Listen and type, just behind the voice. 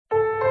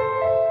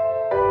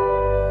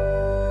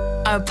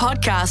A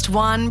Podcast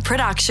One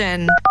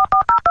production.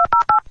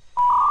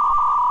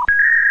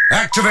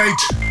 Activate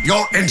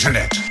your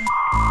internet.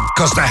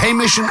 Because the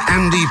Hamish and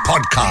Andy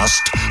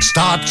podcast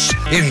starts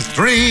in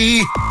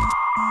 3,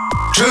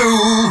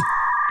 2...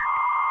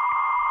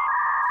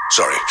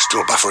 Sorry,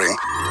 still buffering.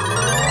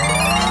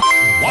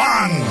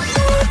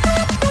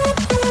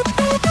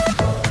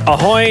 1.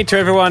 Ahoy to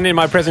everyone in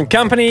my present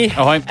company.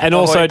 Ahoy. And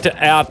also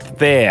to out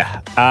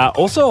there.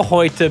 Also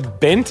ahoy to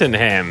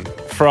Bentonham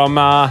from,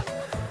 I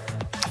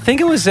think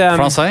it was...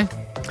 Francais?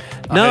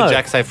 No. I heard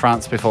Jack say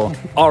France before.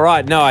 All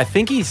right. No, I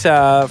think he's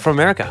from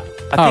America.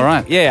 I think,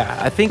 right. Yeah,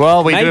 I think.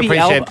 Well, we do maybe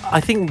appreciate-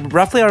 I think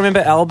roughly I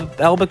remember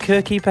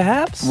Albuquerque,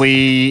 perhaps.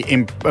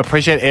 We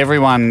appreciate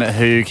everyone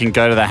who can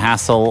go to the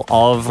hassle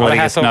of letting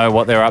us know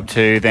what they're up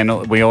to.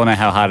 Then we all know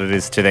how hard it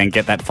is to then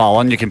get that file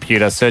on your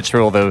computer, search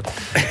through all the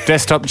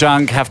desktop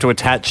junk, have to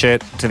attach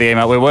it to the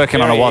email. We're working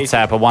on a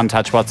WhatsApp, a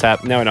one-touch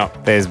WhatsApp. No, we're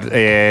not. There's,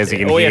 as you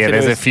can hear,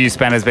 there's a few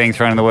spanners being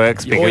thrown in the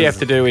works. All you have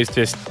to do is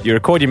just you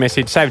record your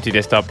message, save it to your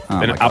desktop,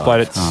 then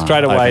upload it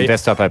straight away. Open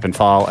desktop, open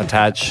file,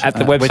 attach. At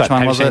the website, which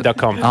one was it?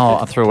 hamishandy.com. Oh,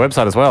 through a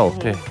website as well.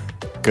 Yeah.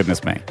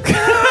 Goodness me.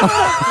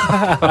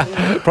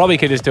 Probably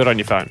could just do it on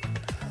your phone.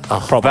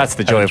 Oh, that's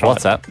the joy of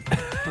WhatsApp.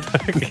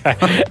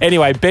 Okay.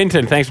 Anyway,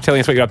 Benton, thanks for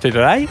telling us what you're up to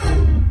today.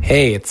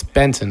 Hey, it's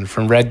Benton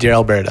from Red Deer,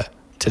 Alberta.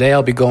 Today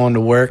I'll be going to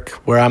work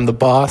where I'm the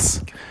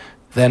boss.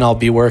 Then I'll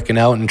be working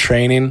out and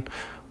training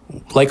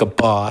like a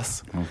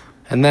boss.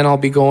 And then I'll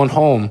be going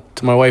home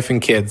to my wife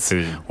and kids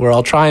where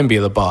I'll try and be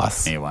the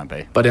boss. You won't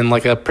be. But in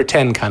like a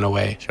pretend kind of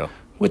way. Sure.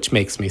 Which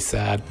makes me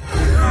sad.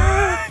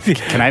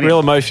 Canadian.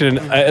 Real emotion.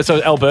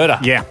 So Alberta.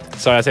 Yeah.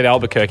 So I said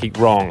Albuquerque.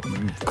 Wrong.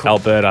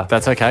 Alberta.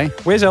 That's okay.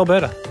 Where's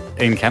Alberta?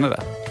 In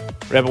Canada.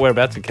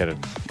 Whereabouts in Canada?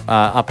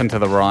 Up and to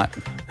the right.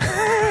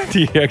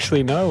 Do you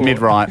actually know?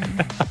 Mid-right.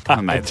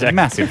 Oh, mate, it's a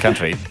massive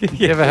country.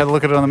 You ever had a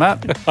look at it on the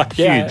map?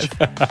 Yeah. Huge.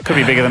 Could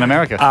be bigger than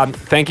America.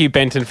 Thank you,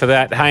 Benton, for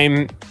that.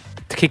 Haim,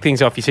 to kick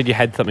things off, you said you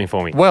had something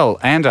for me. Well,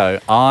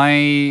 Ando,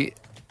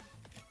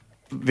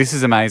 this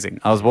is amazing.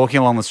 I was walking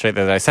along the street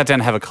the other day, sat down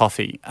to have a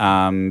coffee,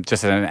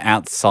 just at an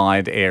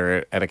outside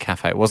area at a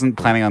cafe. Wasn't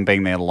planning on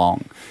being there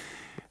long.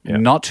 Yeah.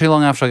 Not too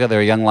long after I got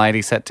there, a young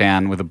lady sat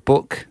down with a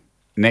book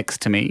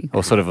next to me,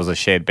 or sort of was a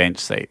shared bench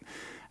seat.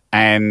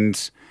 And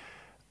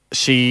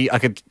she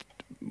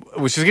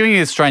was giving me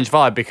a strange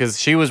vibe because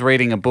she was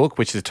reading a book,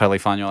 which is totally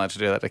fine. You're allowed to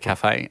do that at a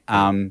cafe.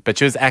 But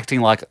she was acting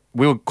like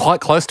we were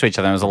quite close to each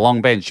other. It was a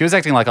long bench. She was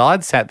acting like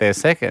I'd sat there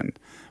second.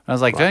 I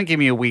was like, Don't give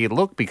me a weird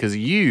look because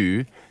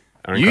you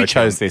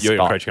chose this spot. You're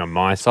encroaching on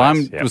my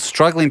space. So I was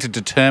struggling to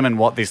determine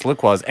what this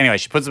look was. Anyway,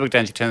 she puts the book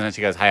down, she turns around and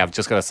she goes, hey, I've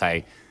just got to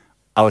say,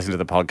 I listened to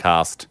the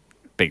podcast.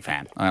 Big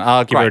fan. Give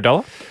her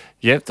 $1?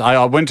 Yep.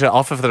 I went to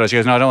offer for the $1. She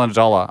goes, no, I don't want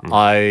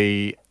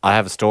 $1. I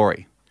have a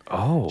story.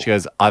 Oh. She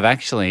goes, I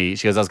was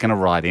going to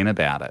write in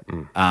about it.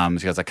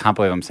 She goes, I can't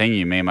believe I'm seeing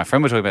you. Me and my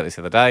friend were talking about this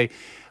the other day.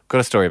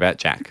 Got a story about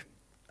Jack.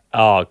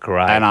 Oh,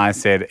 great. And I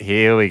said,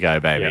 here we go,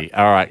 baby. Yep.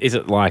 All right. Is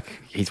it like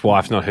his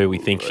wife's not who we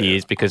think she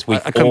is? Because we're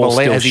couldn't all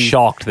believe- still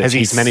shocked that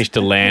he's managed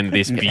to land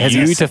this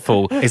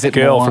beautiful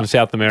girl from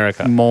South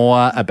America.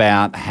 More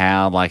about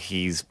how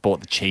he's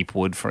bought the cheap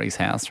wood for his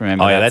house.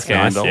 Remember? Oh, yeah, that that's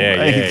scandal?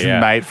 nice. His Yeah.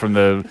 mate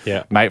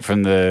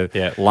from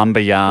the lumber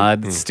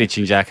yard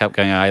stitching Jack up,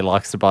 going, oh, he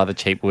likes to buy the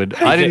cheap wood.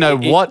 I didn't know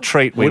what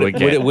treat we would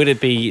get. Would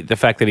it be the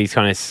fact that he's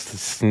trying to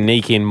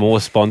sneak in more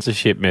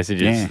sponsorship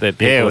messages? That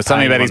people it was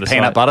something about his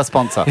peanut butter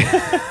sponsor.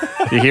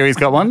 You hear he's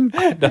got one?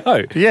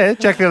 No. Yeah,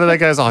 Jack the other day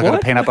goes, I got a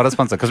peanut butter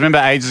sponsor. Because remember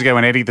ages ago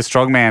when Eddie the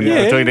strongman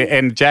was doing it,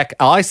 and Jack,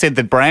 I said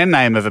the brand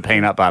name of the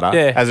peanut butter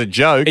as a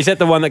joke. Is that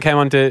the one that came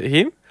onto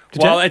him?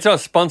 Well, it's not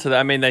sponsored.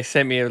 I mean, they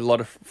sent me a lot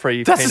of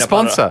free That's peanut a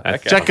sponsor. butter.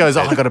 Okay. Jack goes,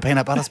 I got a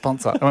peanut butter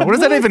sponsor. I went, what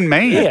does that even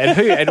mean? Yeah,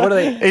 and what are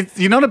they?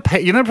 You're not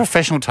a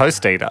professional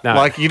toast eater.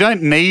 No. You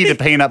don't need a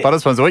peanut butter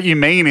sponsor. What you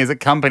mean is a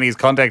company's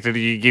contacted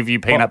you, give you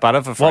peanut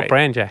butter for free. What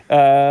brand, Jack?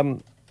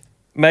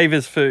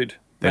 Maver's Food.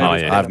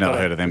 I've never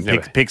heard of them.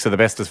 Picks are the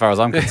best as far as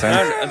I'm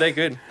concerned. Are they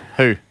good?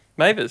 Who?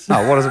 Maver's.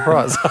 Oh, what a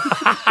surprise.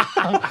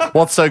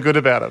 What's so good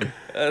about them?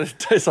 It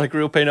tastes like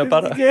real peanut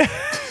butter.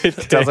 He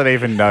doesn't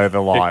even know the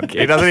line.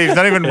 He's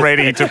not even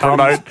ready to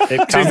promote.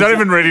 He's not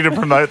even ready to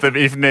promote them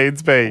if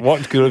needs be.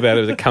 What's good about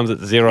it is it comes at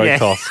zero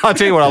cost. I'll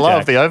tell you what I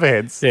love, the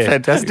overheads. Yeah.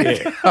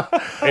 Fantastic.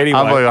 Anyway.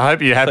 I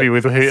hope you're happy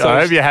with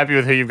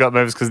who you've got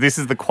moves, because this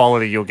is the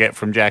quality you'll get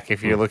from Jack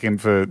if you're looking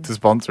to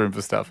sponsor him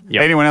for stuff.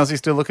 Yep. Anyone else you're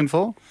still looking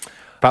for?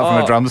 Apart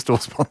from a drum store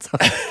sponsor.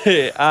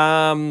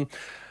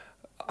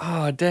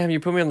 Oh, damn,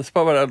 you put me on the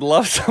spot, but I'd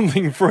love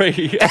something free.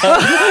 It's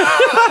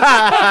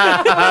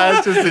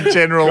just a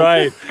general,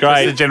 Great.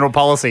 Just a general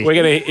policy.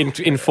 We're going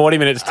to, in 40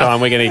 minutes'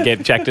 time, we're going to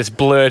get Jack to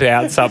blurt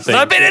out something.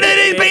 I've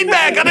been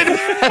back.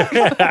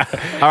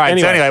 All right.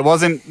 Anyway. So anyway,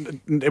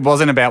 it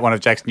wasn't about one of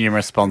Jack's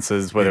numerous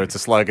sponsors, whether it's a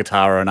slow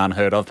guitar or an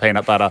unheard of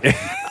peanut butter.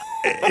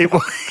 It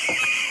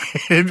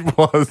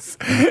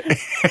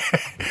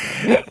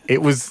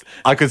was.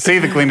 I could see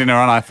the glint in her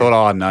eye. And I thought,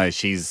 oh no,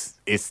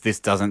 this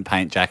doesn't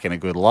paint Jack in a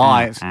good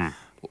light.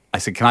 I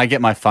said, can I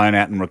get my phone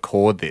out and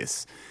record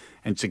this?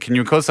 And she said, can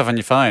you record stuff on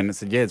your phone? I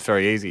said, yeah, it's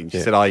very easy. And she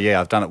said, oh, yeah,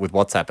 I've done it with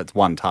WhatsApp. It's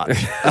one touch.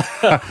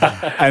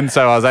 And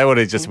so I was able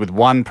to just, with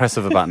one press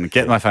of a button,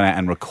 get my phone out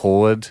and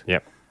record.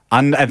 Yep.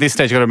 And at this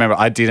stage, you got to remember,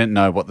 I didn't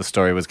know what the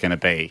story was going to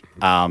be,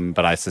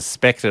 but I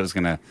suspected it was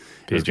going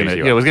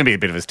to be a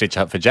bit of a stitch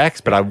up for Jax.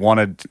 But I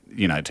wanted,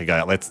 to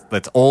go.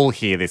 Let's all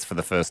hear this for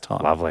the first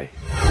time. Lovely.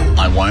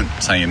 I won't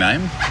say your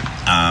name.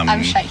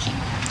 I'm shaking.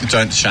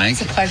 Don't shake.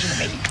 It's a pleasure to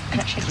meet you. I'm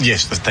not shaking.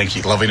 Yes, thank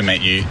you. Lovely to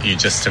meet you. You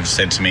just have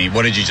said to me,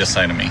 what did you just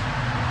say to me?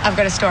 I've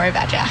got a story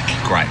about Jack.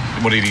 Great.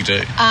 What did he do?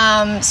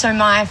 So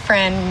my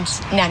friend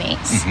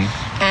Nanny's,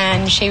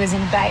 and she was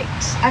in baked.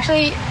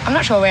 Actually, I'm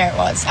not sure where it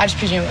was. I just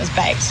presume it was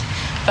baked.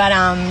 But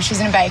she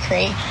was in a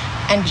bakery,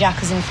 and Jack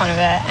was in front of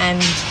her,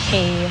 and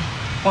he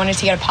wanted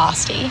to get a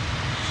pasty.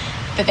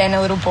 But then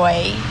a little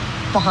boy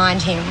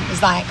behind him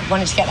was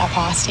wanted to get that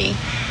pasty,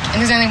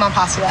 and there's only one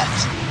pasty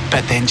left.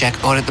 But then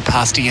Jack ordered the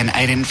pasty and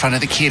ate it in front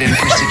of the kid and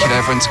pushed the kid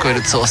over and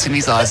squirted sauce in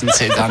his eyes and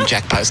said,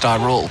 Jack post,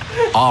 I rule.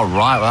 Oh,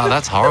 right. Well,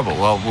 that's horrible.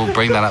 Well, we'll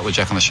bring that up with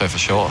Jack on the show for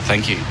sure.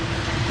 Thank you.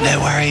 No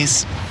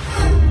worries.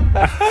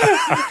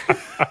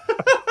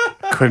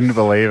 Couldn't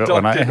believe it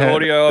when I heard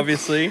audio,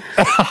 obviously.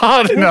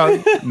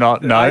 No.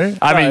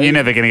 I mean, you're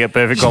never going to get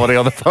perfect quality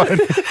on the phone.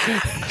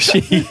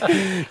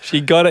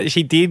 She got it.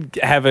 She did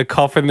have a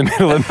cough in the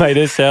middle and made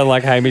her sound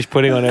like Hamish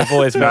putting on her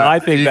voice. But I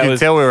think you that could was.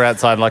 tell we were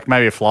outside, like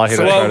maybe a fly hit.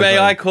 Well, may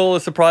I call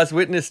a surprise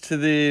witness to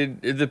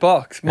the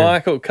box?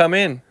 Michael, come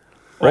in.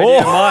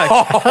 Radio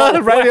Mike.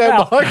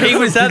 Radio Mike. He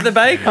was at the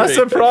bakery. A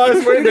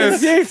surprise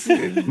witness. Yes.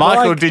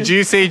 Michael, did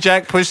you see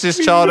Jack push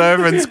this child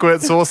over and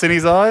squirt sauce in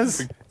his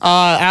eyes?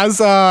 As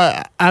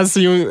I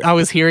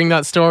was hearing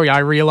that story, I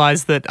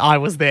realised that I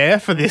was there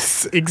for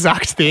this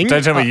exact thing.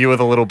 Don't tell me you were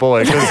the little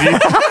boy, because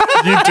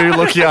you do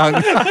look young.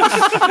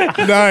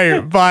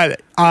 No,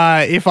 but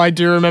if I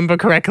do remember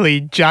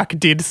correctly, Jack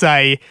did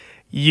say,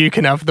 you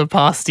can have the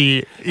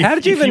pasty. How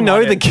did you even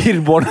know the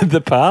kid wanted the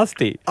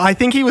pasty? I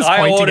think he was I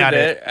pointing ordered at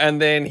it.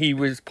 and then he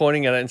was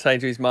pointing at it and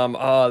saying to his mum,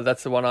 "Oh,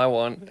 that's the one I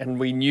want." And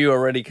we knew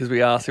already because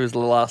we asked who was the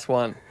last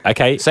one.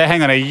 Okay. So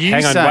hang on, are you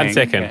Hang on saying... 1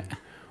 second. Yeah.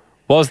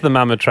 Was the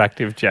mum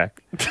attractive,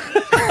 Jack?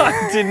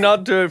 I did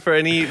not do it for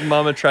any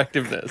mum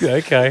attractiveness.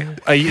 Okay.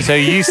 Are you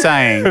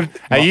saying...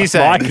 Mike, is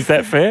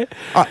that fair?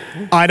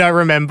 I don't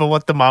remember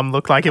what the mum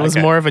looked like. It was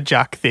more of a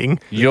Jack thing.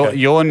 What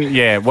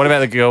about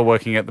the girl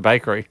working at the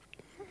bakery?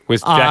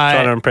 Was Jack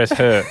trying to impress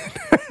her?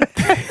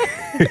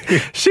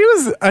 She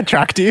was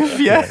attractive,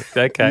 yeah.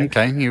 Okay.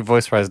 Okay, your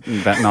voice raised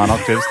about 9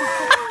 octaves.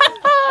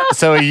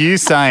 So are you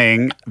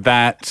saying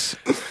that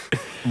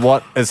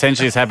what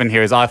essentially has happened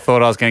here is I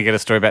thought I was going to get a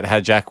story about how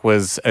Jack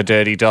was a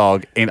dirty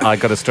dog, and I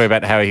got a story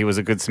about how he was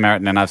a good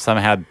Samaritan, and I've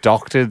somehow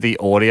doctored the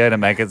audio to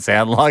make it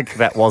sound like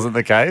that wasn't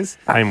the case?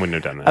 I wouldn't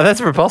have done that. Oh, that's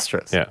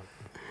preposterous. Yeah.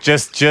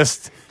 Just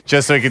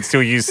so we could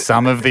still use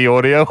some of the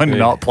audio and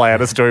not play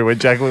out a story where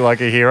Jack looked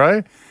like a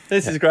hero?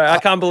 This is great. I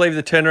can't believe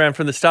the turnaround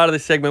from the start of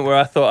this segment where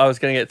I thought I was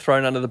going to get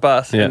thrown under the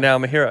bus, and now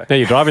I'm a hero. Now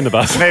you're driving the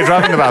bus. Now you're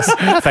driving the bus.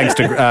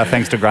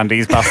 Thanks to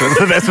Grundy's buses,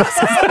 the best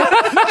buses.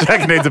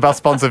 Jack needs a bus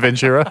sponsor,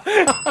 Ventura.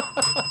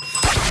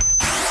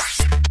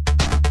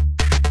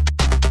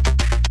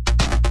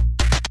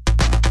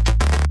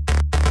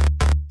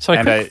 So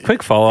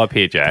quick follow-up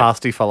here, Jack.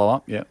 Pasty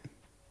follow-up, yeah.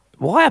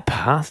 Why a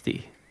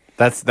pasty?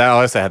 I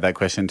also had that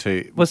question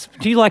too.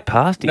 Do you like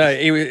pasties? No,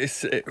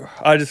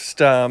 I just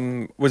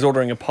was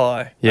ordering a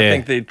pie. Yeah. I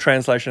think the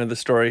translation of the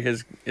story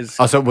is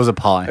Oh, so it was a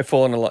pie.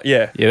 fallen a lot.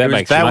 Yeah, Yeah, that It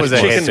makes much more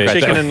sense.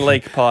 chicken and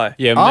leek pie.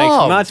 Yeah, it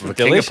Oh, makes the much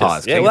king of delicious.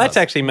 pies, Yeah, king well, of that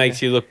actually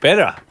makes you look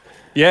better.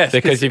 Yes,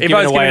 Because you've if given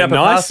I was away giving a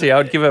up nice- a pasty, I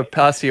would give a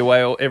pasty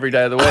away every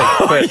day of the week.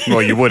 But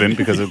Well, you wouldn't,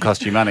 because it would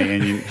cost you money,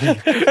 and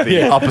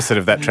the opposite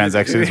of that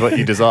transaction is what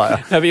you desire.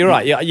 No, but you're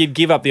right. You'd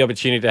give up the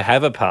opportunity to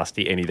have a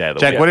pasty any day of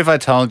the Jack, week. what if I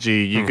told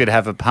you could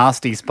have a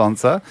pasty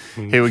sponsor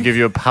who would give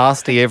you a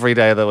pasty every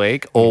day of the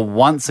week, or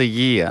once a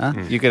year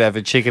you could have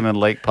a chicken and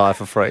leek pie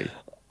for free?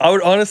 I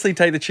would honestly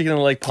take the chicken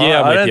and leek pie. Yeah,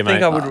 I'm I with don't you, think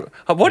mate. I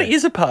would. What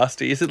is a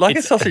pasty? Is it like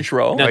a sausage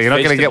roll? No, Well, you're not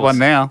going to get one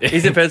now.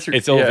 Is it vegetable?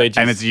 It's all veggies.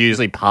 And it's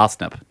usually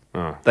parsnip.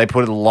 Oh. They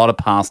put a lot of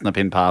parsnip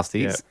in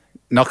pasties. Yeah.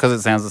 Not because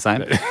it sounds the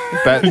same,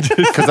 but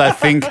because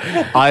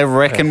I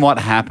reckon what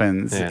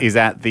happens is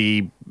at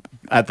the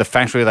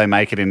factory where they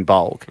make it in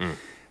bulk,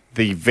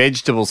 the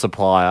vegetable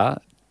supplier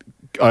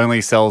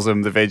only sells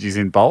them the veggies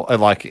in bulk,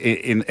 like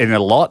in a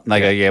lot, and they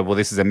go, yeah, well,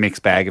 this is a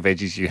mixed bag of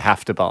veggies you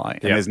have to buy,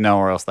 and there's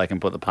nowhere else they can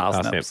put the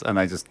parsnips, and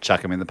they just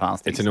chuck them in the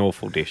pasties. It's an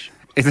awful dish.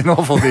 It's an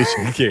awful dish,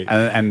 Yeah.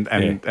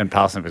 and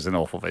parsnip is an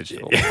awful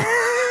vegetable.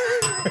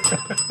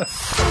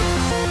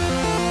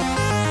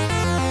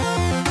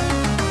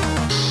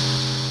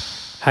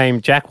 Hey,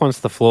 Jack wants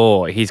the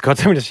floor. He's got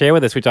something to share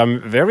with us, which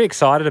I'm very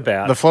excited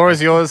about. The floor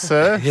is yours,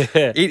 sir.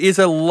 It is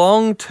a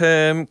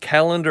long-term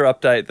calendar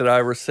update that I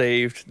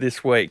received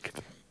this week.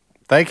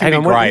 They can Hang be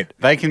on, what- great.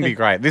 They can be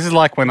great. This is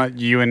like when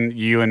you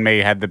and me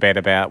had the bet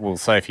about will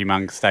Sophie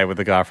Monk stay with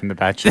the guy from The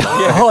Bachelor.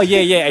 Oh,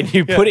 yeah. And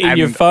you put it in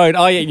your And- phone.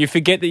 Oh, yeah. And you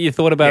forget that you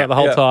thought about it the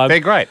whole Yeah. time. They're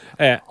great.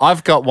 Yeah.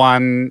 I've got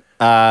one.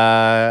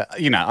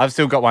 I've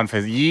still got one for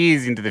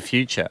years into the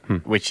future,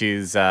 which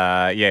is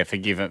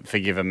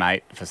forgive a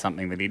mate for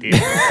something that he did.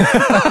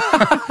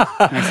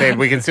 I said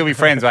we can still be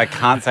friends, but I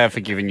can't say I've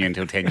forgiven you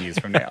until 10 years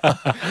from now.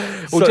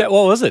 Well, Jack,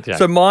 what was it, Jack?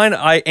 So mine,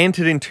 I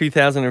entered in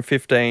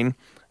 2015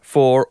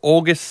 for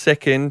August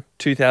 2nd,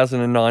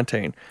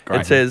 2019.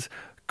 Great. It says,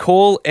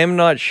 call M.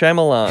 Night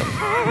Shyamalan.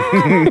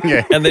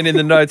 Yeah. And then in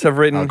the notes I've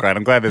written, Oh, great.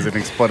 I'm glad there's an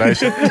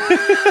explanation.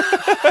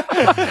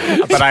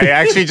 But I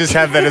actually just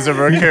have that as a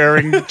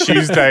recurring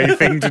Tuesday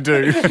thing to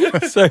do.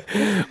 So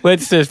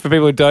let's just, for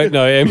people who don't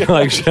know, M.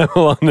 Night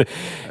Shyamalan,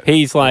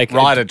 he's like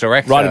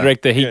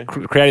Writer-director. He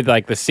created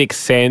like The Sixth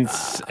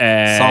Sense,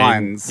 and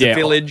Signs. yeah, The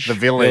Village. The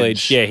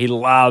Village. Yeah, he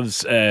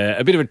loves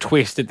a bit of a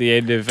twist at the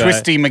end of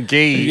Twisty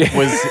McGee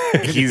was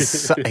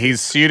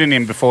his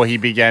pseudonym before he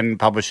began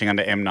publishing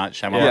under M. Night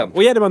Shyamalan. Yeah.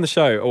 We had him on the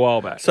show a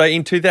while back. So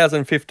in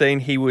 2015,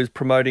 he was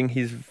promoting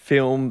his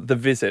film The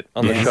Visit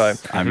on the show.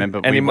 I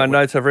remember. And in my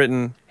notes I've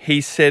written,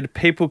 he said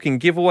people can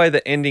give away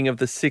the ending of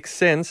The Sixth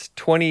Sense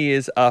 20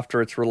 years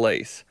after its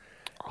release.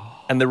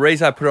 And the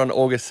reason I put it on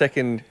August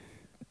 2nd,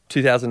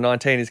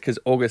 2019 is because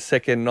August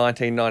 2nd,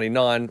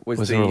 1999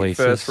 was the release.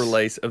 first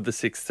release of The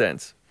Sixth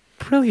Sense.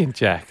 Brilliant,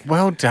 Jack.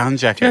 Well done,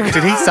 Jack. Did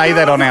he say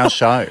that on our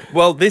show?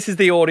 Well, this is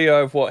the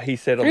audio of what he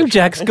said on the show.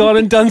 Jack's gone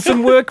and done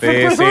some work for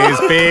This is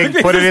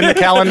big. Put it in the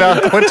calendar.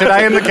 Put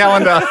today in the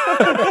calendar.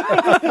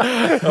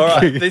 All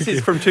right, this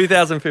is from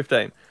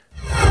 2015.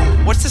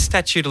 What's the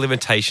statute of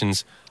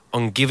limitations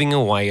on giving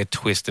away a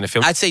twist in a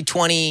film? I'd say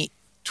 20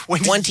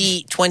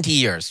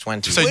 years.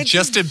 20. So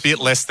just a bit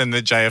less than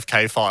the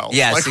JFK files.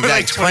 Yes, Like, were they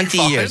exactly. 20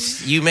 25?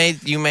 years.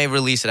 You may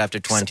release it after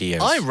 20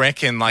 years. I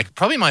reckon,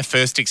 probably my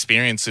first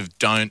experience of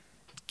don't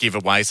give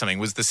away something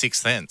was The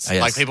Sixth Sense. Oh,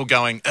 yes. Like people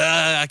going,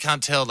 I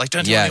can't tell. Like,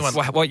 don't tell Yes.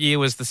 anyone. What year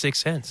was The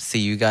Sixth Sense? See,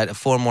 you got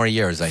 4 more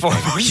years, I Four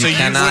think. more years. So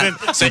you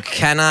wouldn't- You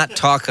cannot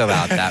talk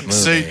about that movie.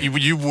 So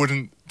you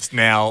wouldn't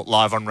now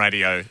live on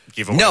radio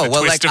give away No, the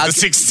well, twist like, of I'll The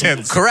Sixth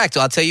Sense. Correct.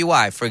 I'll tell you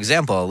why. For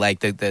example, like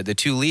the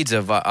two leads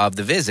of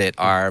The Visit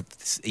are,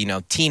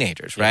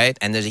 teenagers, right?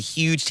 And there's a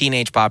huge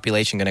teenage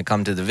population going to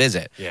come to The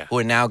Visit who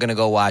are now going to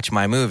go watch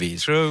my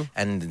movies. True.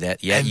 And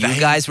that, And you they-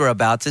 guys were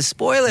about to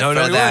spoil it for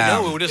them.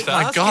 No, we were just Oh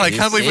my asking. God, I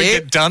can't believe we see?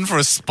 get done for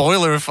a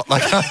spoiler.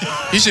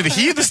 You should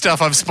hear the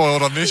stuff I've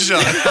spoiled on this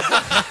show.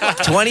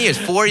 20 years,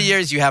 4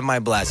 years, you have my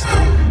blessing.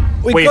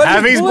 We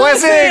have his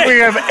blessing. We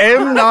have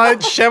M. Night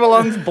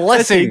Shyamalan's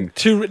blessing.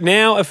 to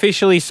now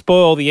officially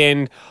spoil the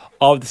end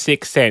of The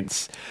Sixth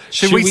Sense.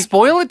 Should we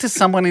spoil it to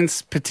someone in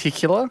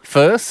particular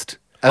first?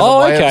 as a Oh,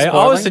 way of okay. I was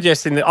spoiling?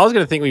 suggesting that I was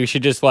going to think we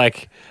should just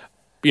say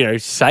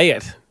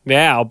it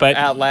now, but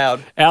Out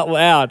loud.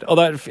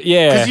 Although,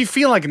 yeah, Because you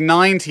feel like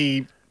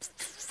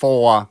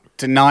 94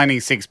 to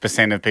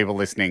 96% of people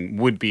listening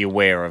would be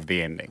aware of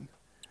the ending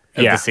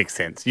of Yeah. The Sixth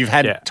Sense. You've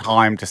had Yeah.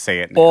 time to see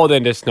it now. or they're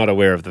just not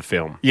aware of the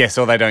film. Yes,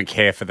 or they don't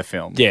care for the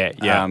film.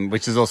 Yeah.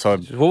 Which is also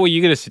What were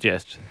you going to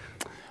suggest?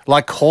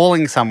 like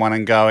calling someone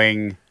and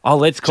going, Oh,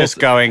 let's call just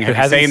going, who have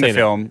you hasn't seen the it?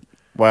 film?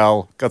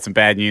 Well, got some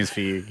bad news for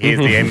you. Here's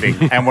the ending.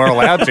 And we're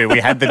allowed to. We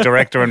had the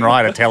director and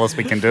writer tell us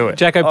we can do it.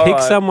 Jacko, All pick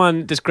right.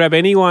 someone. Just grab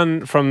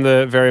anyone from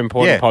the very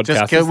important podcast.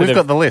 just go, we've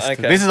got the list.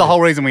 Okay. This is the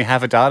whole reason we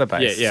have a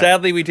database. Yeah.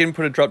 Sadly, we didn't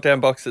put a drop-down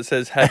box that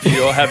says, have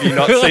you or have you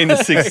not seen The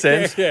Sixth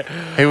Sense?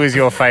 Who is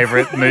your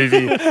favourite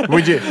movie?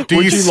 Do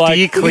you you steer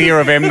like- clear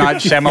of M. Night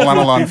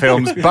Shyamalan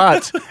films?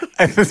 But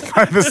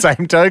by the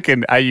same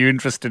token, are you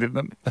interested in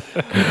them?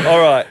 All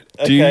right.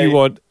 Do okay. you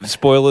want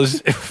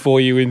spoilers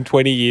for you in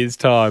 20 years'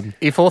 time?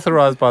 If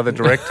authorised by the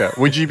director,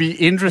 would you be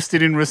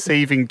interested in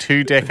receiving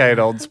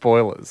 2-decade-old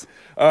spoilers?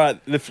 All right.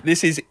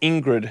 This is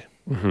Ingrid.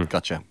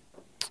 Gotcha.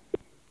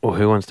 Or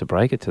who wants to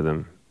break it to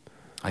them?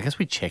 I guess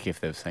we check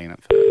if they've seen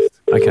it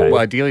first. Okay. Well,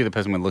 ideally, the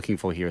person we're looking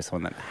for here is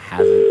someone that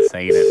hasn't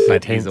seen it,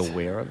 but is Intense.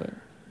 aware of it.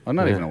 I'm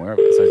not even aware of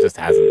it, so it just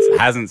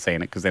hasn't seen it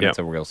because then Yep. it's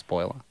a real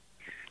spoiler.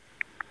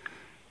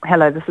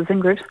 Hello, this is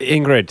Ingrid.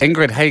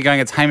 Ingrid, how you going?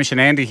 It's Hamish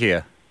and Andy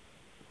here.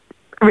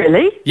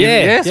 Really?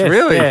 Yes,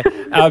 really. Yeah.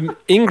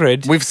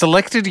 Ingrid. We've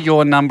selected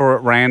your number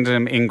at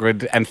random,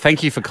 Ingrid, and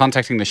thank you for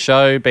contacting the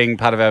show, being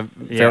part of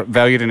our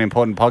valued and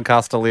important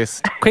podcaster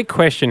list. Quick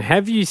question.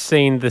 Have you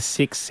seen The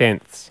Sixth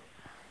Sense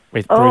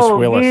with Bruce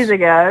Willis? Years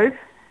ago.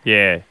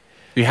 Yeah.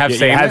 You have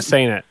You have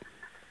seen it.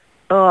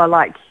 Oh,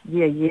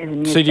 years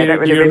and years. So I don't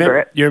really remember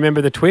it. you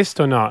remember the twist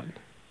or not?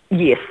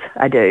 Yes,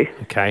 I do.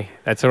 Okay,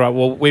 that's all right.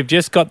 Well, we've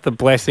just got the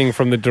blessing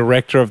from the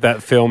director of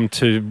that film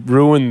to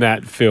ruin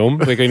that film.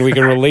 We can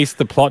release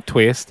the plot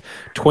twist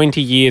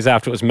 20 years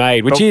after it was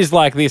made, which is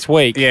like this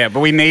week. Yeah, but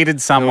we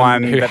needed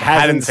someone who that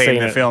hasn't hadn't seen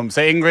the it. film.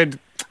 So Ingrid,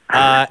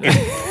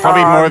 it's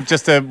probably more of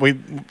just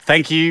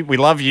thank you, we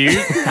love you.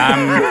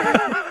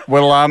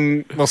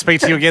 We'll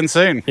speak to you again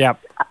soon. Yep.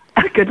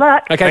 Good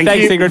luck. Okay,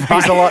 thanks, you. Ingrid.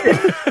 Thanks a lot.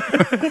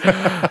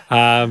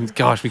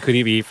 Gosh, we could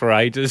be here for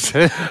ages.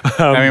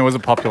 I mean, it was a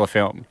popular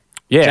film.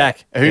 Yeah.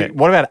 Jack,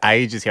 what about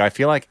ages here? I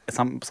feel like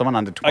someone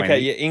under 20. Okay,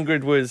 yeah,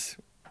 Ingrid was,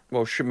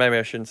 well, maybe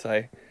I shouldn't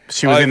say.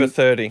 She was over in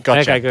 30.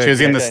 Gotcha. Okay, good. She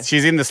was in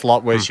she's in the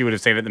slot where she would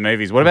have seen it at the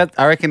movies. What about,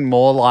 I reckon,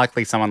 more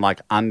likely someone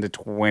like under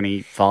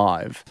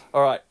 25?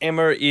 All right,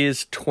 Emma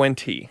is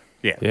 20.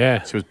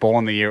 Yeah. She was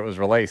born the year it was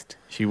released.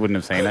 She wouldn't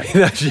have seen it.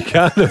 No, she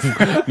can't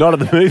have. Not at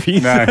the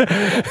movies. No.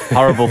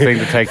 Horrible thing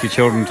to take your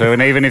children to.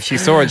 And even if she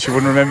saw it, she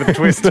wouldn't remember the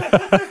twist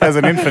as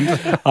an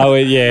infant. Oh,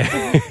 yeah.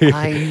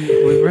 I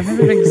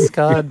remember being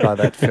scarred by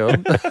that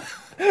film.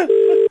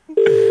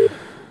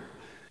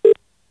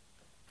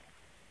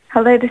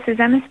 Hello, this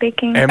is Emma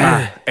speaking.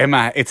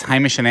 Emma, it's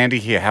Hamish and Andy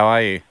here. How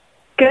are you?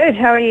 Good,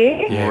 how are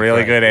you? Yeah,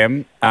 really good,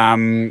 Em.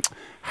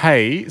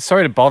 Hey,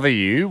 sorry to bother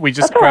you. We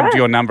just grabbed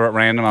your number at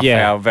random off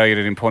our valued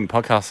and important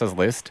podcasters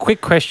list. Quick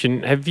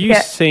question. Have you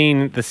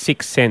seen The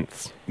Sixth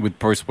Sense? With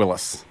Bruce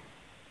Willis.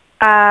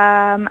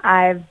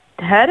 I've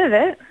heard of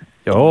it.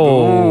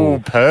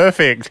 Oh,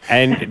 perfect.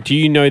 And do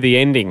you know the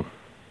ending?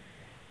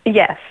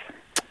 Yes.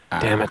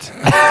 Damn it.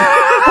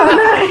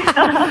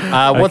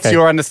 What's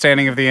your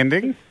understanding of the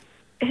ending?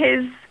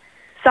 His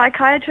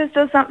psychiatrist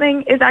or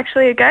something is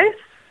actually a ghost?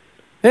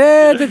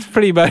 Yeah, that's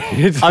pretty much.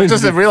 I've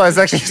just realised,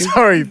 actually,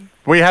 sorry.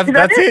 We have,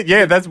 that's it.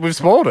 Yeah, we've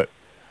spoiled it.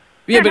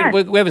 Yeah,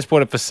 but we haven't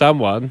spoiled it for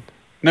someone.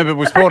 No, but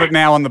we've spoiled it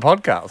now on the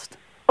podcast.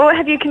 Or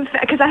have you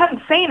confirmed? Because I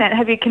haven't seen it.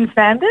 Have you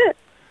confirmed it?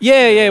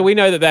 Yeah, we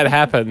know that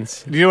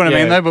happens. Do you know what I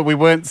mean, though? But we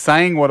weren't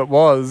saying what it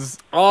was.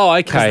 Oh,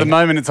 okay. Because the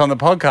moment it's on the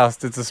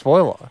podcast, it's a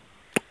spoiler.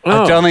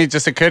 Oh. It only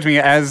just occurred to me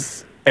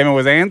as Emma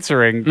was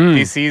answering,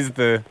 this is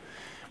the...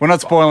 We're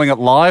not spoiling it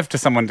live to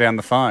someone down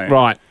the phone.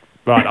 Right.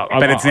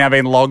 But it's now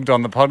been logged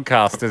on the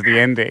podcast as the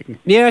ending.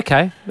 Yeah,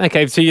 okay.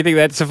 So you think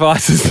that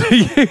suffices for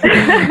you?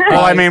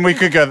 Well, I mean, we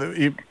could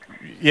go...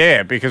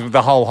 Yeah, because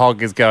the whole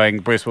hog is going,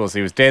 Bruce Willis,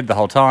 he was dead the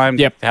whole time.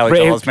 Yep. Haley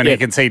Joel Osment, he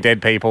can see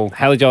dead people.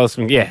 Haley Joel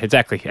Osment, yeah,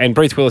 exactly. And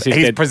Bruce Willis is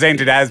he's dead.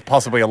 presented as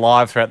possibly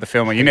alive throughout the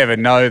film, and you never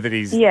know that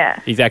he's... Yeah.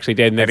 He's actually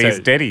dead. That he's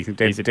dead. He's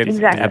dead.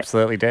 Exactly.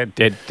 Absolutely dead.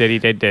 Dead. They're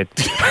dead.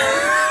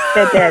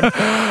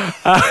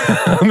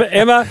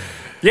 Emma...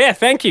 Yeah,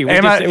 thank you.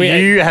 Emma,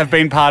 you have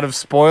been part of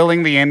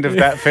spoiling the end of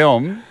that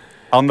film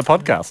on the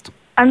podcast.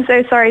 I'm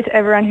so sorry to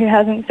everyone who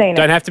hasn't seen it.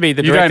 Don't have to be.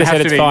 The director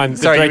said it's fine.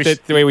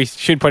 We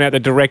should point out the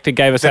director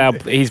gave us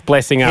his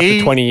blessing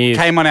after 20 years.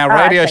 He came on our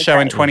radio show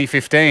in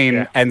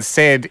 2015 and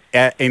said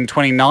in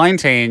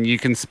 2019 you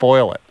can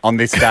spoil it on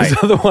this day.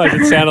 Otherwise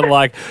it sounded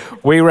like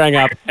we rang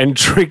up and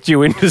tricked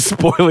you into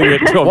spoiling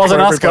it. It wasn't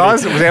us,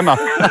 guys. It was Emma.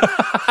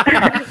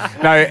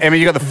 No, Emma,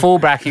 you got the full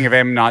backing of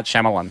M. Night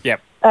Shyamalan.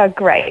 Yep. Oh,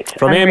 great.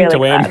 From I'm M really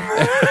to M.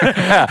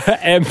 glad.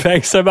 M,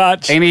 thanks so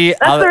much. That's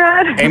all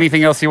right.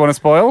 Anything else you want to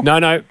spoil? No.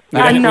 We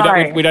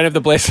don't have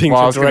the blessing.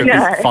 Well, I was to going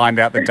direct. to find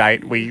out the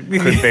date. We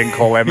could then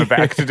call Emma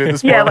back to do the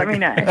spoiling. Yeah, let me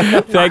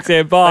know. Thanks,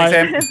 Em. Bye.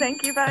 Thanks, Em.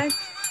 Thank you, bye.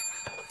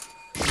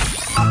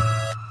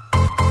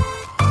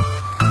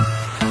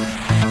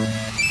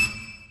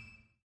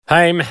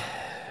 Haim,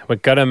 we're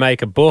going to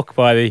make a book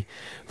by the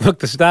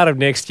start of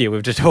next year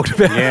we've just talked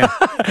about.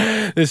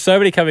 Yeah. There's so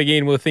many coming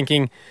in. We're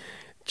thinking,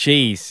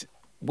 geez,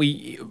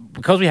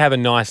 because we have a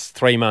nice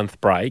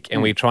 3-month break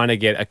and we're trying to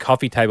get a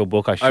coffee table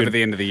book. Over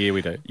the end of the year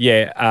we do.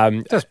 Yeah. I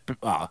think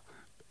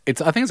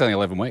it's only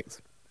 11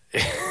 weeks.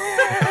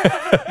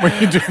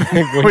 when you do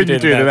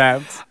the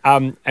maths.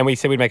 And we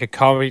said we'd make a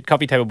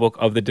coffee table book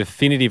of the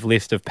definitive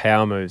list of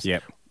power moves.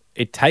 Yep.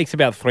 It takes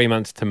about 3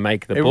 months to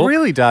make the book. It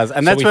really does.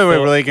 And that's where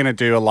we're really going to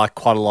do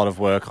quite a lot of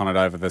work on it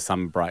over the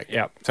summer break.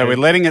 Yep. So we're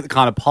letting it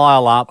kind of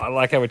pile up. I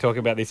like how we're talking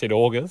about this in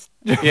August.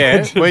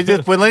 Yeah. we're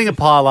letting it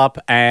pile up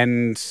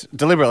and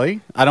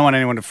deliberately. I don't want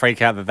anyone to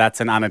freak out that that's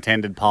an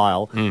unattended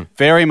pile.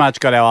 Very much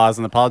got our eyes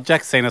on the pile.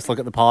 Jack's seen us look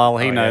at the pile.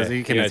 He knows. Yeah.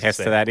 He can attest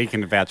to that. He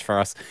can vouch for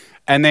us.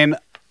 And then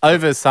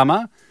over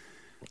summer.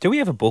 Do we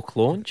have a book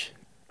launch?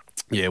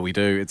 Yeah, we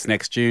do. It's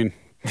next June.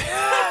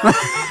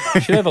 We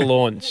should have a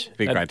launch.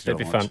 Be great to do.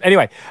 That'd be fun.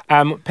 Anyway,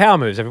 power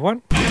moves,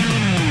 everyone. Can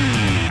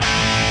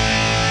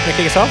you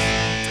kick us off?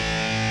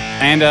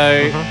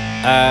 Ando,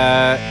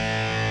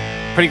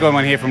 pretty good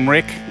one here from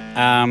Rick.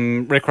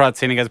 Rick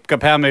writes in, he goes,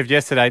 got power moved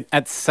yesterday.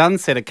 At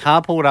sunset, a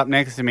car pulled up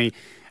next to me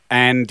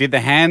and did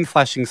the hand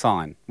flashing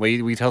sign.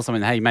 We tell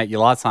someone, hey, mate, your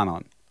lights aren't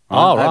on.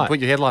 Oh, right. Put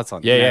your headlights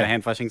on. Yeah, The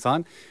hand flashing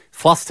sign.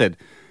 Flustered.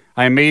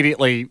 I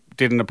immediately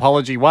did an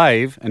apology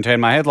wave and turned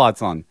my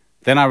headlights on.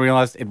 Then I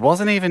realised it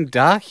wasn't even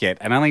dark yet,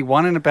 and only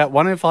one in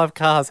 5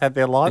 cars had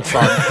their lights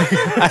on.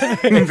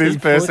 And this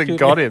person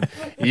got him.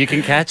 You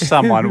can catch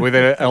someone with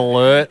an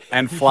alert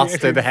and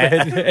flustered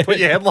hand. Put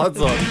your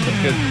headlights on.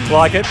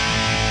 Like it.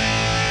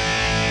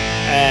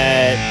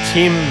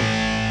 Tim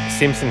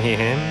Simpson here,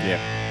 Ham.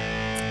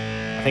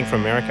 Yeah. I think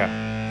from America.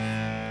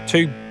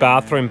 2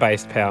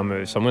 bathroom-based power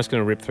moves. So I'm just going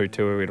to rip through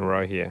 2 in a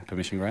row here.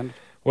 Permission granted.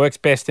 Works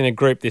best in a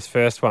group, this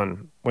first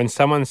one. When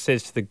someone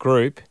says to the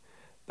group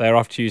they are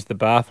off to use the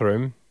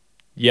bathroom,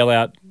 yell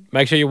out,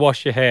 make sure you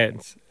wash your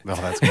hands. Oh,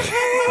 that's good.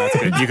 That's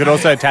good. You could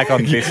also tack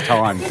on this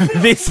time.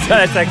 That's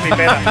actually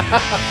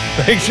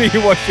better. Make sure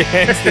you wash your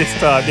hands this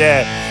time,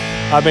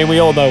 yeah. I mean, we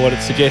all know what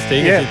it's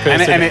suggesting. Yeah. It's a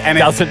person And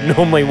it doesn't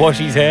normally wash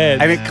his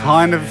hands. And it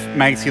kind of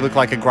makes you look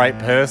like a great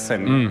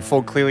person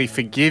for clearly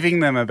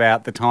forgiving them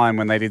about the time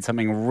when they did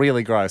something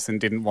really gross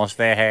and didn't wash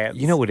their hands.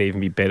 You know what would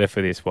even be better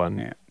for this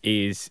one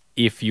is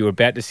if you're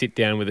about to sit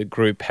down with a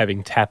group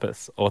having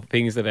tapas or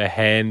things that are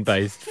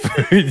hand-based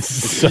foods.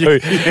 So you're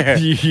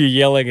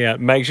yelling out,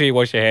 make sure you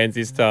wash your hands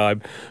this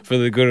time for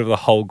the good of the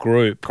whole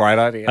group. Great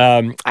idea.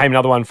 Hey,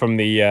 another one from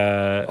the...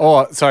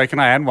 sorry, can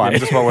I add one?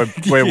 Just while we're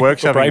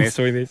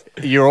workshopping this.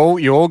 You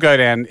all go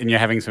down and you're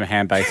having some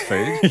hand-based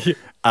food.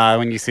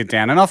 When you sit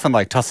down, and often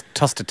like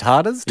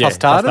tostadas,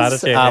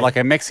 like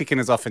a Mexican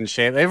is often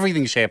shared.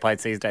 Everything's share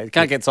plates these days. You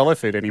can't get solo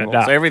food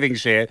anymore, so everything's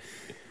shared.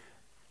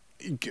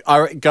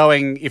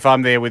 Going, if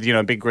I'm there with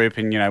a big group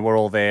and we're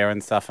all there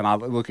and stuff, and I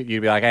look at you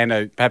and be like, "Hey,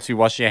 no, perhaps you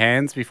wash your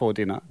hands before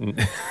dinner."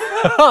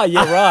 Oh,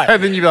 yeah, right.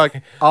 And then you'd be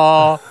like,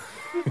 "Oh."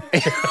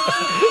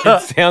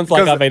 It sounds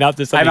like I've been up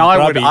to something.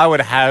 And I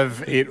would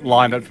have it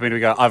lined up for me to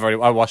go.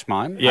 I washed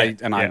mine,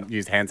 I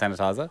used hand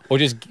sanitizer, or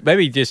just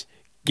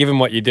give them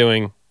what you're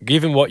doing.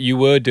 Given what you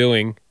were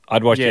doing,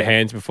 I'd wash your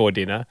hands before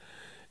dinner.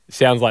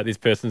 Sounds like this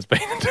person's been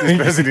doing.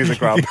 This person is a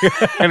grub,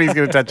 and he's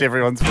going to touch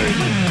everyone's food.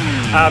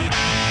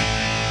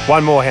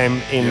 One more,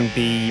 Ham, in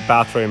the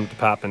bathroom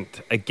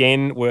department.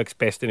 Again, works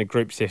best in a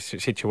group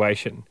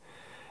situation.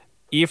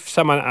 If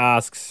someone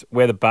asks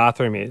where the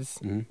bathroom is,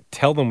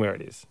 tell them where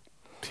it is.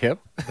 Yep.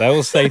 They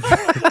will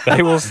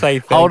say.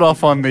 Hold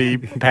off on the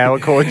power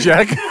cord,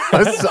 Jack.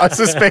 I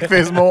suspect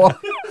there's more.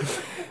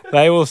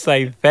 They will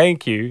say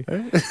thank you.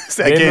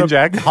 Again,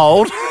 Jack.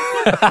 Hold.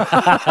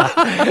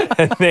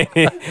 And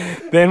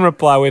then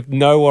reply with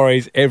no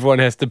worries. Everyone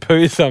has to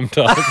poo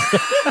sometimes.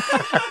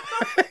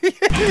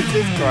 This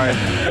is great.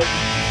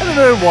 I don't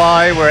know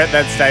why we're at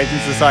that stage in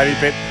society,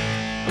 but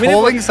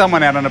calling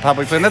someone out on a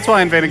public poo, and that's why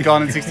I invented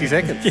Gone in 60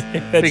 Seconds.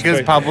 Because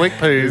true. Public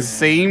poos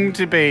seem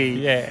to be...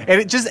 Yeah.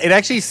 And it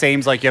actually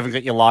seems like you haven't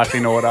got your life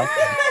in order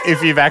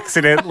if you've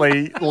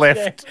accidentally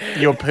left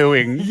your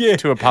pooing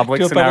to a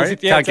public scenario.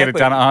 Can't get it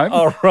done at home.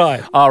 Oh,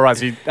 right.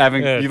 So you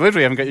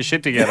literally haven't got your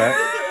shit together.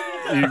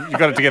 You've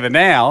got it together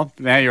now.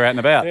 Now you're out and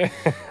about.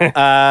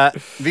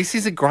 This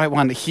is a great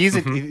one. Here's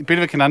a bit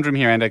of a conundrum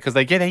here, Ando, because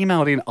they get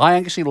emailed in. I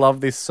actually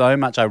love this so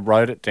much. I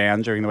wrote it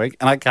down during the week,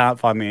 and I can't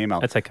find the email.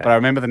 That's okay. But I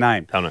remember the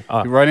name. Oh, no.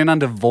 Oh. We wrote in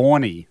under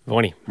Vaughny.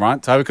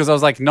 Right? So because I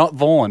was like, not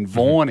Vaughan,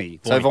 Vaughny.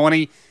 So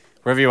Vaughny,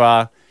 wherever you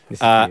are,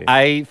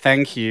 A,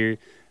 thank you.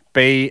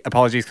 B,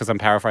 apologies because I'm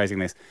paraphrasing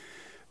this.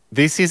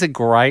 This is a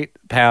great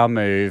power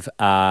move.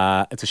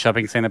 It's a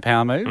shopping centre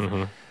power move.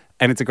 Mm-hmm.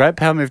 And it's a great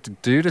power move to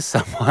do to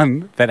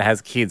someone that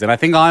has kids. And I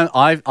think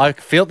I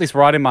felt this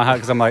right in my heart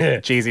because I'm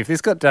like, geez, if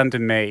this got done to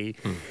me,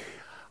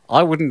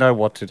 I wouldn't know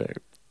what to do.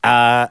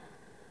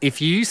 If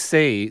you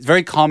see, it's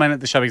very common at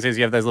the shopping centres,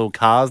 you have those little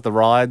cars, the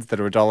rides that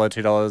are $1,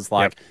 $2.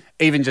 Like,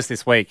 even just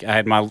this week, I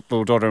had my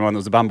little daughter in one that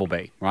was a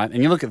bumblebee, right?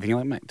 And you look at the thing, you're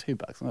like, mate,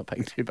 $2. I'm not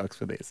paying $2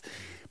 for this.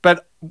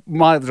 But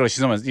my daughter,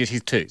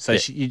 she's 2. So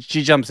she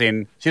jumps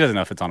in. She doesn't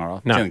know if it's on or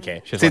off. No, she doesn't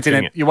care. She's sits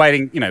in it. You're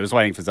waiting, it was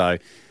waiting for Zoe.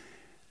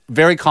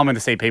 Very common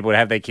to see people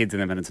have their kids in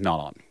them and it's not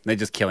on. They're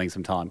just killing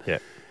some time. Yeah.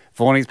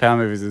 Vaughny's power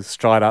move is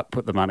straight up,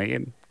 put the money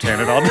in, turn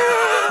it on.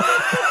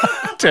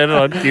 Turn it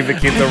on, give the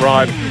kids a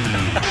ride.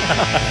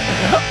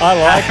 I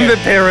like it. And the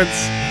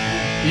parents,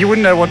 you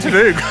wouldn't know what to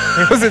do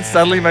because it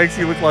suddenly makes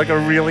you look like a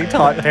really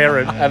tight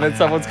parent and then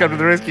someone's come to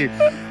the rescue.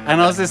 And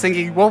I was just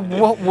thinking, well,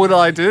 what would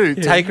I do?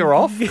 Take her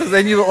off? Because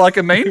then you look like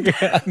a mean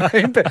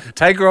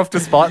Take her off to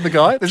spite the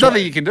guy? There's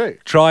nothing you can do.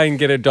 Try and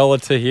get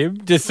 $1 to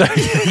him just so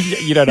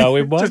you don't owe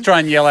him one. Just try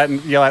and yell out,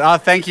 oh,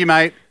 thank you,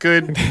 mate.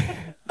 Good.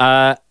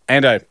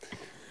 Ando.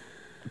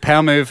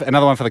 Power move,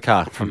 another one for the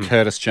car from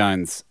Curtis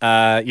Jones.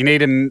 You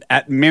need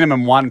at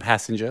minimum one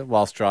passenger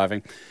whilst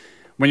driving.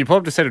 When you pull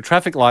up to a set of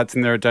traffic lights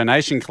and there are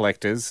donation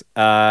collectors,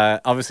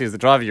 obviously as the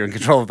driver you're in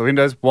control of the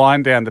windows,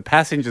 wind down the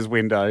passenger's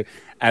window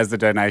as the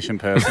donation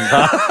person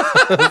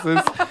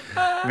passes.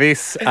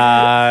 This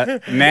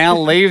now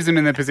leaves them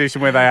in the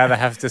position where they either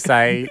have to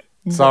say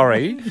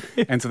sorry,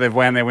 and so they've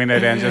wound their window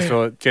down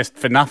just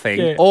for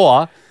nothing,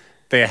 or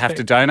they have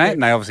to donate,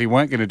 and they obviously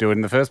weren't going to do it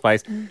in the first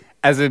place.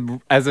 As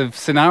a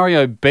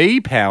scenario B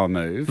power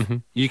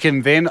move, you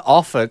can then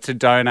offer to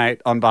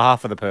donate on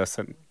behalf of the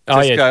person.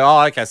 Just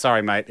go, okay,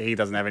 sorry, mate, he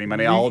doesn't have any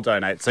money, I'll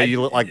donate. So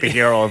you look like the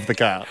hero of the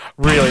car.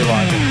 Really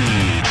like it.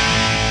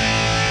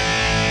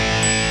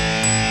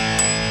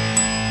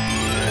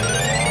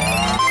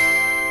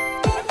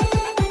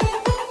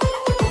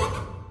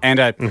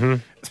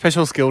 And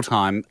special skill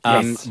time.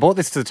 Brought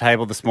this to the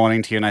table this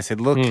morning to you and I said,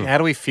 look, how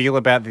do we feel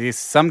about this?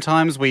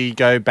 Sometimes we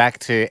go back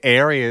to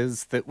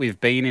areas that we've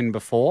been in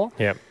before.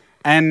 Yep.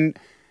 And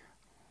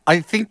I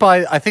think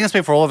I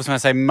speak for all of us when I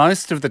say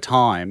most of the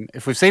time,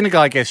 if we've seen a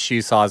guy guess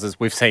shoe sizes,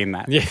 we've seen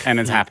that. Yeah. And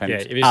it's happened. Yeah.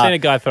 If you've seen a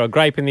guy throw a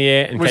grape in the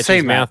air and catch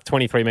his mouth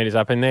 23 metres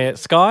up in the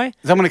sky.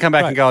 Someone going to come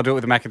back and go, I'll do it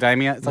with a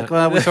macadamia. It's like,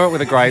 well, we saw it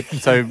with a grape,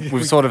 so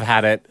we've sort of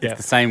had it. It's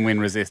the same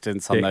wind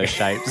resistance on those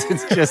shapes.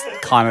 It's just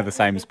kind of the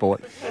same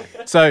sport.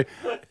 So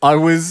I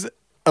was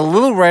a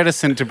little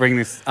reticent to bring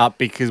this up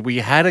because we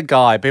had a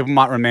guy, people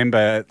might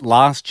remember,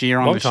 last year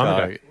on Long the time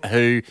show ago.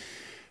 who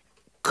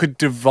could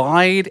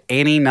divide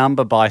any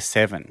number by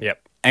 7. Yep.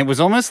 And it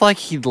was almost like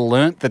he'd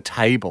learnt the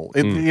table.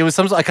 It was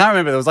I can't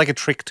remember. There was like a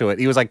trick to it.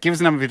 He was like, give us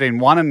a number between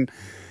 1 and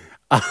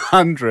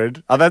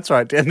 100. Oh, that's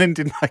right. And then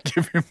didn't I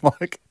give him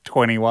like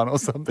 21 or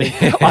something?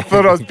 I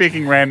thought I was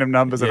picking random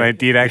numbers and I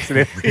did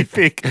accidentally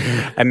pick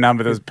a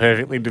number that was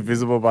perfectly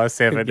divisible by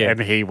 7 and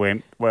he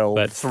went, well,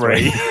 That's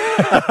 3.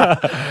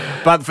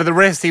 But for the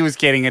rest, he was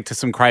getting it to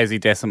some crazy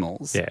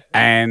decimals. Yeah.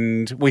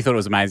 And we thought it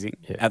was amazing.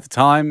 Yeah. At the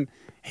time,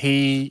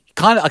 he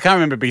kind of, I can't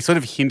remember, but he sort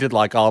of hinted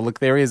like, oh, look,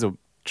 there is a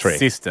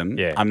system.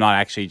 Yeah. I'm not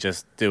actually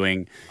just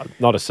doing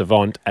not a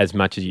savant as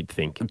much as you'd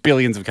think.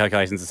 Billions of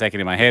calculations a second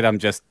in my head. I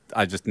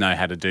just know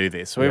how to do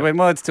this. So we went,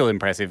 well, it's still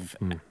impressive,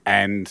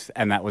 and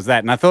that was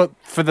that. And I thought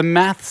for the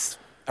maths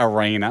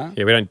arena,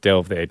 we don't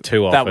delve there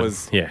too often. That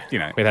was we've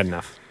had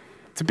enough.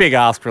 It's a big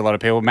ask for a lot of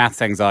people. Maths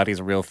anxiety is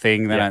a real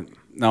thing.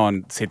 No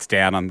one sits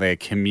down on their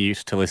commute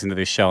to listen to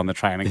this show on the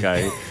train and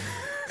go.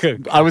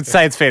 I would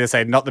say it's fair to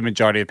say not the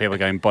majority of people are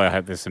going, boy, I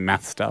hope there's some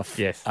math stuff.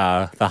 Yes.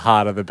 The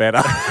harder the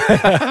better.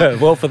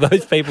 Well, for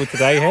those people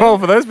today, Well,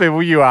 for those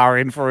people, you are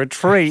in for a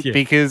treat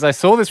because I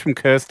saw this from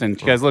Kirsten.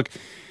 She goes, look,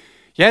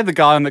 you had the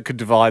guy on that could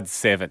divide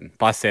 7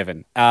 by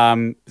 7.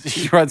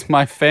 She writes,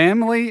 my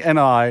family and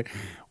I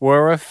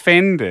were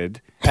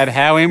offended at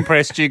how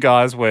impressed you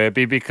guys were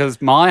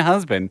because my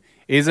husband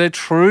is a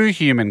true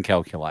human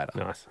calculator.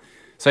 Nice.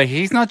 So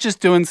he's not just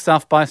doing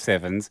stuff by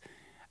 7s.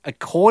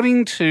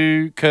 According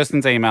to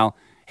Kirsten's email,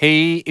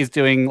 he is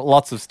doing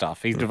lots of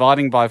stuff. He's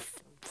dividing by,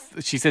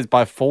 she says,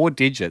 by 4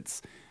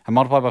 digits. And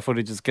multiply by 4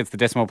 digits gets the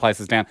decimal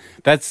places down.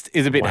 That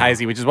is a bit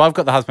hazy, which is why I've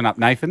got the husband up.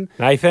 Nathan,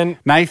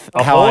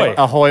 ahoy.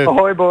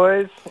 Ahoy,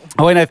 boys.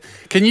 Ahoy, Nath.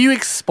 Can you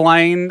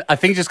explain, I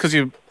think just because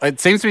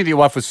it seems to me that your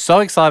wife was so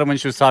excited when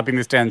she was typing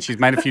this down, she's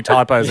made a few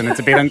typos and it's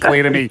a bit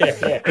unclear to me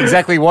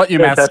exactly what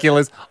your math skill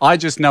is. I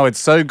just know it's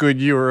so good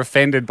you were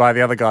offended by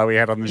the other guy we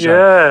had on the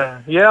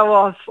show. Yeah.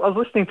 Well, I was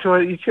listening to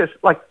it. You just,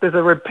 there's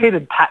a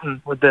repeated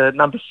pattern with the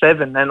number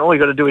 7 and all you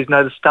got to do is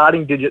know the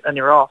starting digit and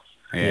you're off.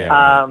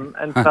 Yeah.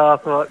 And so I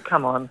thought,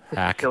 come on,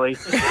 it's silly.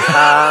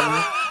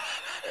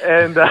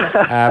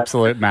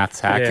 Absolute maths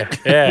hack.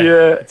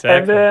 Yeah. Exactly.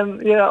 And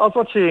then, I was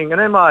watching, and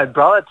then my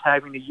brother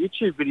tagged me in a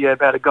YouTube video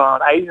about a guy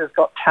on Asia's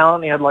Got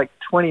Talent. He had like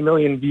 20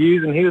 million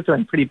views, and he was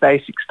doing pretty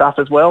basic stuff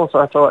as well. So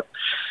I thought,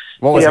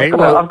 what was he?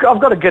 I've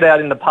got to get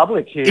out in the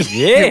public here.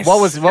 Yes. What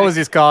was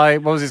this guy?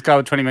 What was this guy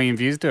with 20 million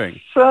views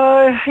doing?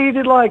 So he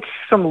did like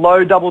some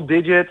low double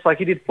digits. Like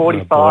he did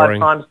 45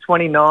 times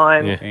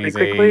 29 pretty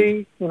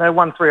quickly.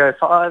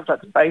 1305.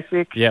 That's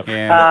basic. Yep.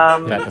 Yeah.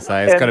 That to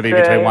say, it's got to be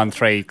between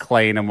 13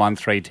 clean and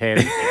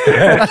 1310.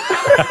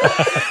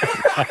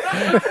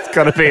 It's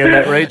got to be in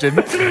that region.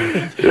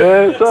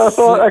 Yeah. So I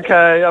thought,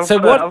 okay.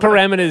 What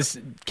parameters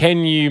can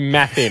you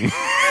math in?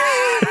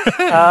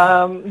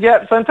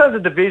 So in terms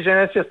of division,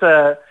 it's just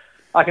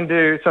I can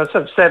do, so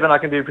instead of 7, I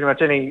can do pretty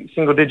much any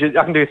single digit.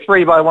 I can do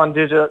 3 by 1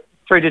 digit,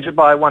 3 digit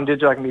by 1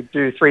 digit. I can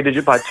do 3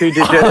 digit by 2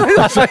 digits.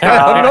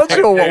 I'm not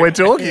sure what we're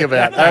talking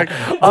about.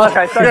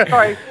 Okay, so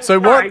sorry. So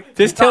what?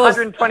 Just tell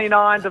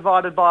 129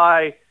 divided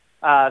by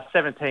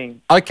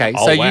 17. Okay,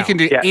 so you can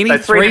do any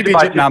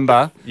 3-digit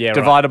number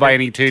divided by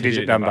any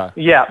 2-digit number.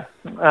 Yeah.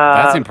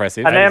 That's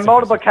impressive. And then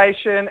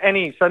multiplication,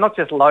 so not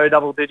just low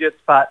double digits,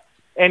 but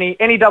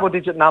any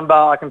double-digit number,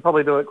 I can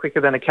probably do it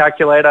quicker than a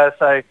calculator.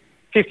 So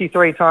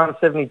 53 times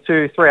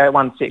 72,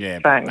 3816. Yeah,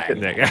 bang.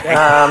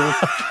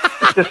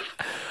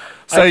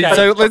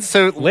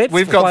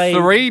 We've got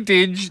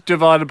 3-dig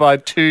divided by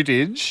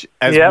 2-dig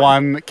as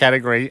one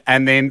category,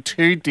 and then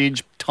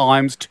 2-dig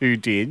times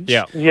 2-dig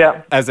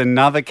as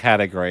another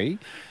category.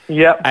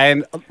 Yep.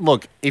 And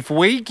look, if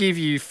we give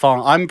you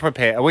 5, I'm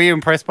prepared. Are we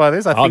impressed by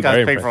this? I think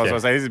I speak for us. I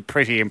say this is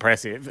pretty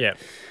impressive. Yeah.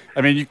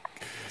 I mean,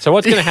 so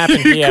what's going to happen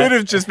you here? could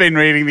have just been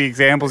reading the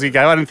examples. You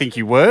go, I don't think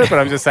you were, but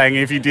I'm just saying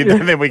if you did,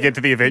 then we get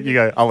to the event, you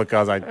go, oh, look,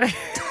 guys,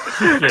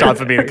 time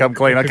for me to come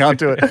clean. I can't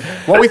do it.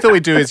 What we thought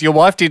we'd do is your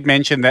wife did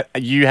mention that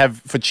you have,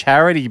 for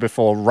charity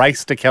before,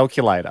 raced a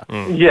calculator.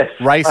 Yes.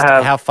 Raced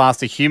how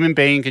fast a human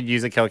being could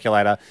use a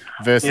calculator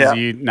versus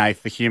you,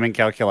 Nath, the human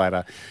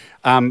calculator.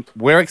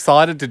 We're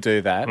excited to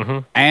do that.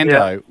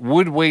 Ando,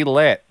 would we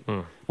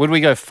would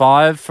we go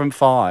 5 from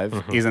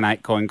 5 is an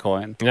 8-coin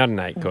coin? Not an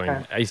 8-coin.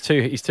 Okay.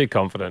 He's too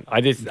confident.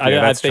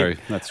 That's true.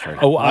 That's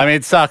true. I mean,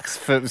 it sucks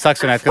for Nath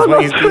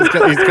because he's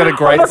got a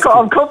great...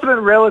 I'm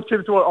confident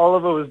relative to what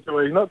Oliver was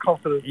doing, not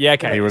confident. Yeah,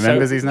 okay. He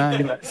remembers his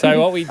name.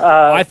 So what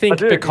I think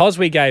because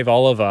we gave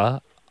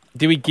Oliver...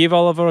 Did we give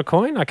Oliver a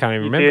coin? I can't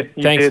even remember.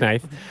 Thanks,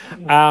 Nath.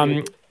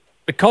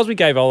 Because we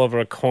gave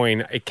Oliver a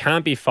coin, it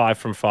can't be 5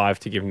 from 5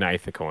 to give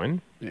Nath a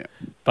coin. Yeah.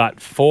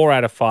 But 4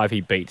 out of 5, he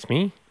beats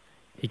me.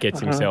 He gets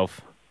himself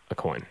a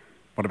coin.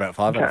 What about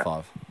 5 out of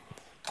 5?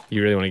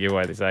 You really want to give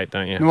away this 8,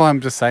 don't you? No, I'm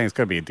just saying it's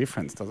got to be a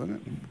difference, doesn't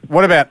it?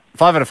 What about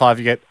 5 out of 5?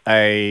 You get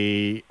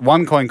a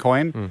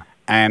 1-coin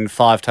and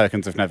 5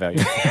 tokens of no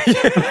value.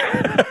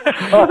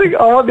 I think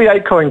I want the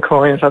 8-coin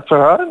coin, if that's all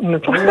right.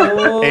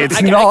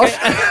 It's not.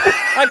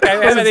 Okay, how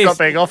about It's not this?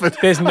 being offered.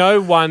 There's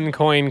no one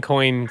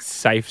coin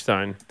safe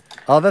zone.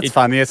 Oh, that's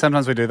fun. Yeah,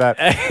 sometimes we do that.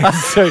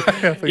 So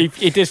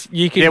if it just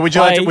you can. Yeah, would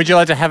you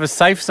like to have a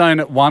safe zone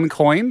at 1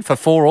 coin for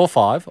 4 or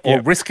 5,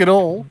 or risk it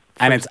all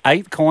and it's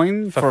 8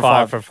 coin for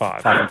 5 for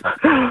 5? 5 and 5.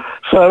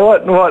 So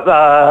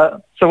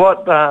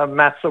what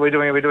maths are we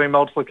doing? Are we doing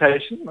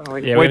multiplication?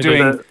 We're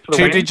doing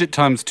 2-digit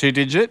times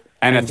 2-digit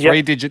and a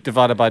 3-digit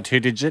divided by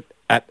 2-digit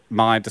at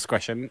my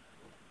discretion.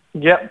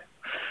 Yep.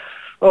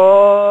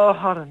 Oh,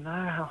 I don't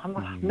know.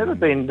 I've never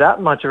been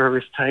that much of a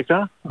risk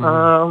taker.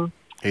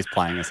 He's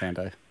playing us,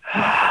 Ando.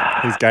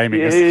 He's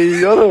gaming us.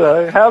 I don't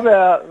know. How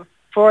about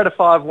 4 out of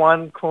 5,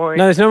 1 coin?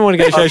 No, there's no more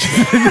negotiation.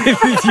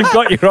 You've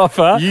got your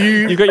offer.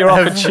 You've got your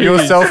offer. Have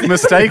yourself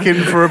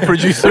mistaken for a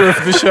producer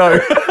of the show.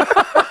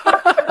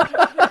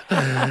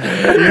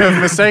 You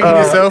have mistaken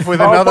yourself with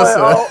another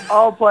sir.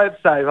 I'll play it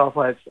safe.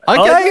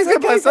 Okay, he's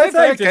going to play safe.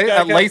 Okay,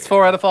 at least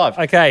 4 out of 5.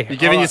 Okay. You're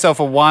giving yourself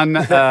a one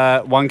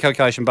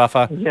calculation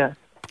buffer. Yeah.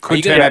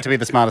 Could turn out to be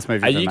the smartest move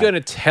you've Are ever you made. going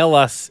to tell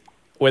us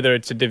whether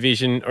it's a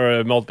division or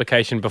a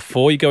multiplication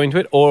before you go into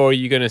it, or are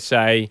you going to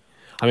say,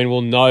 I mean,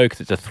 we'll know because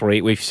it's a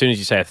 3. As soon as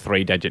you say a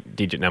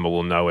 3-digit number,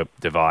 we'll know we're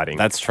dividing.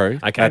 That's true.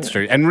 Okay. That's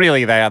true. And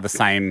really, they are the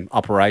same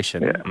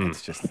operation. Yeah.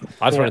 It's just...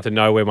 I just wanted to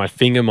know where my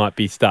finger might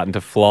be starting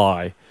to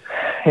fly.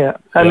 Yeah.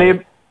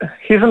 And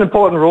here's an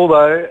important rule,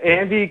 though.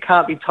 Andy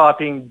can't be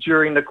typing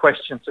during the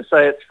question. So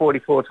say it's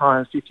 44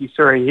 times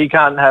 53. He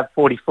can't have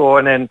 44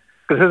 and then...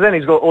 Because then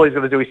all he's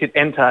got to do is hit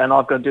enter, and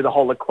I've got to do the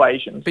whole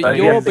equation. But so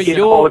you're the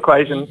whole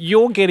equation.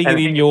 You're getting it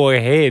in your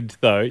head,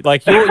 though.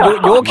 Like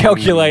you're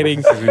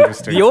calculating.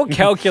 You're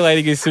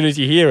calculating as soon as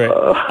you hear it.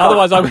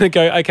 Otherwise, I'm going to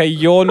go. Okay,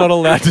 you're not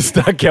allowed to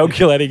start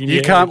calculating.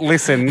 You can't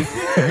listen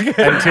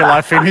until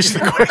I finish the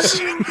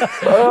question.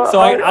 So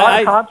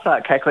I can't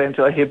start calculating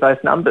until I hear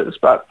both numbers.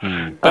 But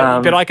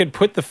I could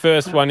put the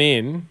first one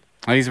in.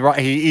 He's right.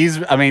 He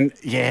is. I mean,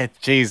 yeah.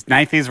 Geez,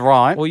 Nath is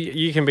right. Well,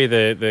 you can be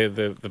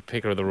the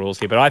picker of the rules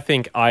here, but I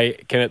think I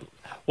can.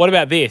 What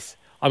about this?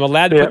 I'm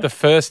allowed to put the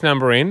first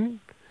number in,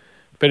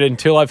 but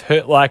until I've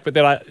heard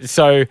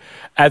so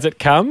as it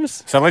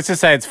comes. So let's just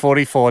say it's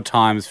 44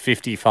 times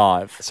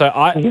 55. So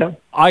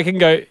I can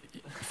go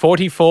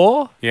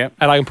 44. Yep.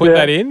 And I can put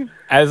that in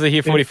as I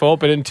hear 44,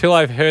 but until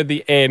I've heard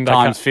the end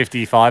times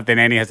 55, then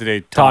Annie has to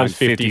do times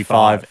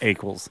 55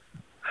 equals.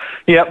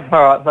 Yep.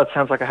 All right. That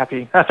sounds like a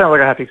happy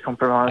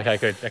compromise. Okay.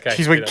 Good. Okay.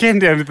 Jeez, we're getting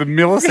down to the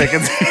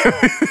milliseconds.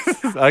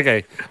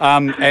 Okay.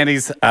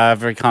 Andy's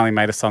very kindly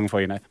made a song for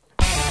you, Nathan.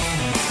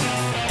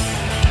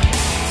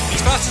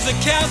 He's fast as a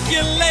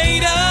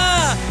calculator.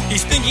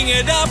 He's thinking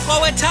it up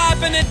while we're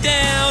typing it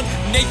down.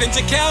 Nathan's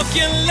a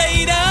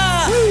calculator.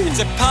 Woo.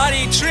 It's a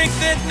party trick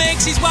that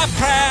makes his wife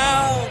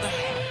proud.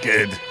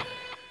 Good.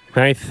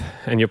 Nath,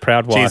 and your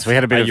proud wife. Jeez, we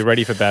had a bit Are you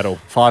ready for battle?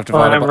 5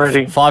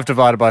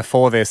 divided by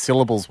 4 there,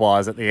 syllables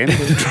wise at the end.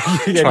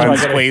 Try and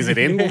squeeze it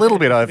in. A little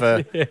bit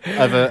over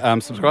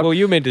subscribe. Well,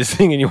 you meant to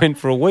sing and you went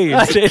for a wee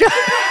instead.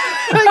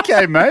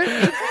 Okay, mate.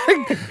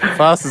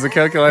 Fast as a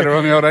calculator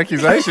on the old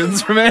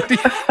accusations from Andy.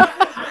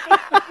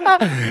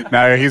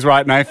 No, he's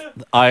right, Nath.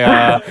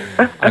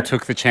 I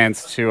took the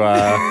chance to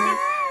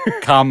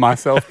calm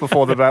myself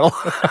before the battle.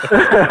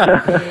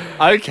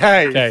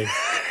 Okay.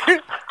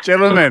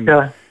 Gentlemen.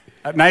 Okay.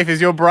 Nath, is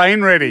your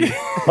brain ready?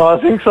 I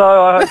think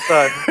so. I hope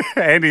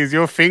so. Andy, is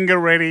your finger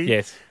ready?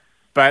 Yes.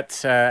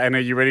 But, and are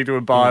you ready to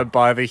abide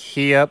by the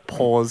here,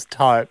 pause,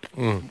 type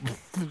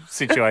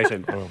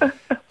situation?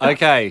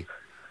 Okay.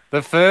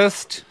 The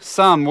first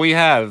sum we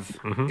have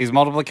is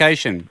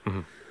multiplication.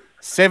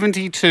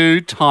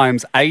 72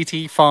 times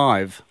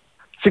 85.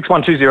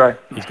 6120.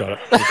 He's got it.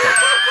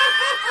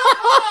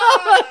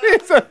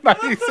 It's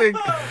amazing.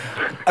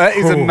 That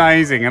is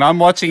amazing. And I'm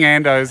watching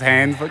Ando's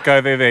hands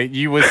go there.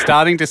 You were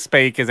starting to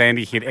speak as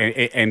Andy hit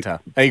enter.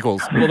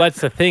 Equals. Well,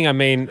 that's the thing. I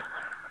mean,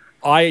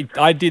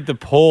 I did the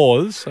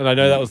pause, and I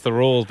know that was the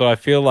rules, but I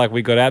feel like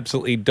we got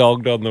absolutely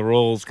dogged on the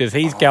rules because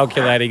he's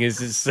calculating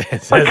as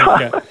it goes.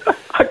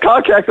 I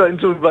can't calculate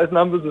until both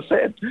numbers are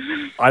said.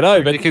 I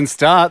know, but you can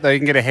start, though. You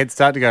can get a head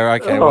start to go,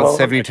 okay, what's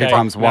 72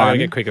 times 1? I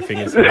get quicker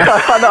fingers.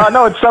 I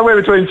know it's somewhere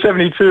between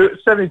 72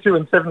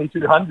 and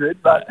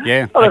 7200, but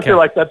I don't feel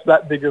like that's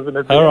that big of an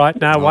advantage. All right,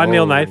 now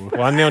 1-0, Nate.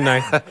 1-0,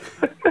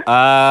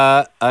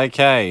 Nate.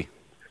 Okay.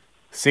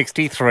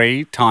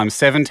 63 times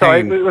 17.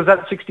 Sorry, was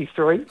that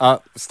 63?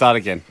 Start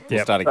again.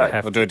 We'll start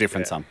again. We'll do a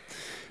different sum.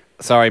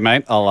 Sorry,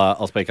 mate.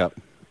 I'll speak up.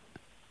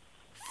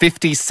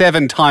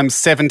 57 times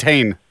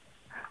 17.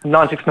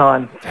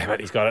 969. Damn it,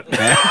 he's got it.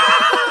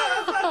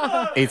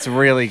 It's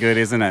really good,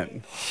 isn't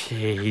it?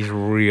 Yeah, he's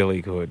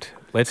really good.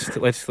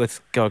 Let's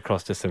go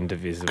across to some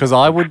divisible. Because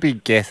I would be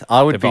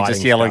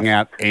just yelling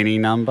out any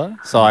number,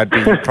 so I'd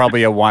be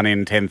probably a 1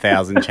 in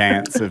 10,000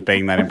 chance of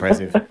being that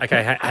impressive.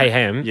 Okay, hey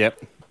Ham.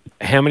 Yep.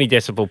 How many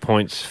decimal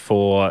points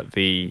for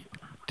the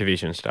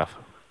division stuff?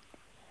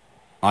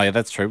 Oh yeah,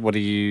 that's true. What do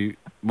you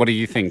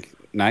think,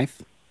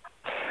 Nath?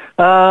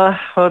 Well,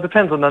 it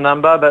depends on the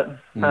number, but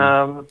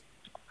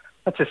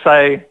let's just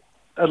say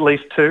at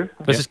least 2.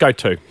 Let's just go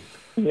 2.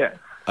 Yeah.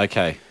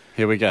 Okay.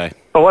 Here we go.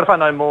 But what if I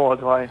know more?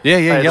 Do I? Yeah,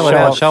 yell it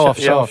out. Show off.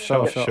 Yeah.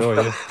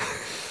 Sure, yeah.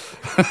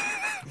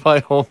 By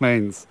all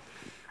means.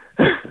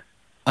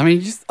 I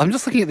mean, I'm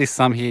just looking at this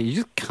sum here. You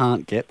just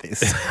can't get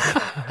this.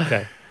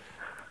 Okay.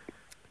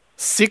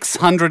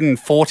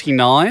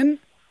 649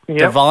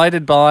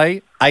 divided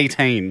by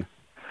 18.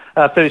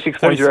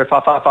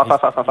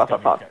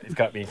 36.05555555. He's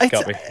got me. He's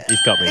got me.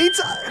 It's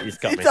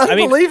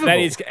unbelievable. That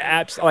is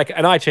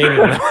and I cheated.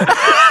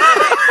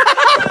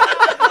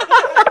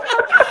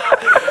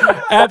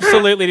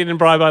 Absolutely didn't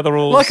abide by the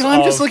rules. Like,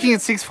 I'm just looking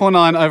at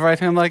 649 over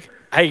 18. I'm like,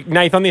 hey,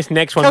 Nath, on this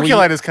next one,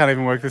 calculators can't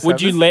even work this out.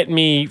 Would you let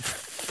me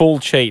full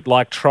cheat,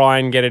 like try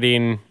and get it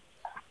in?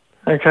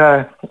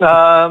 Okay.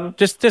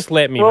 Just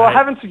let me. Well, mate. I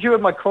haven't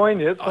secured my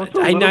coin yet. So I'm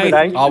still a little bit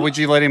angry. Oh, would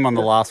you let him on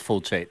the last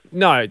full cheat?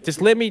 No, just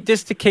let me,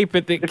 just to keep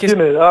it, keep All right,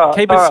 it all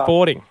right.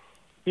 sporting.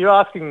 You're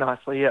asking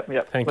nicely. Yep.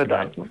 Thank We're you,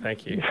 done. mate.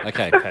 Thank you.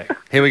 Okay.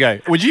 Here we go.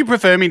 Would you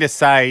prefer me to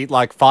say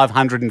like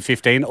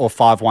 515 or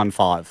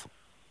 515?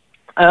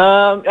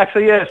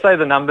 Actually, yeah, say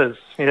the numbers.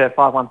 Yeah,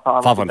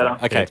 515.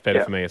 515. Okay. Yeah, it's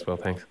better for me as well,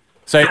 thanks.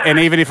 So, and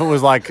even if it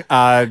was like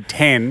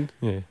 10,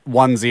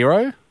 1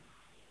 0?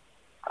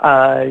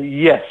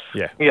 Yes.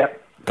 Yeah.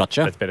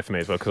 Gotcha. That's better for me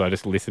as well because I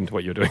just listened to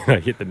what you're doing and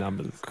I hit the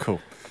numbers. Cool.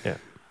 Yeah.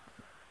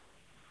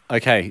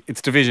 Okay, it's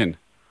division.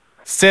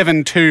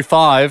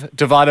 725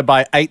 divided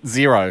by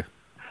 80.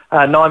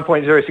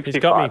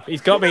 9.065.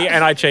 He's got me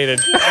and I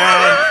cheated.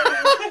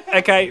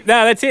 Okay,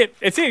 no, that's it.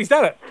 It's it. He's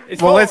done it.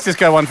 It's Well, four. let's just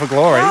go one for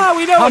glory.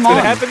 We know what's going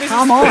to happen. This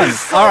is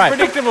so All right.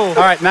 predictable. All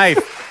right, Nate.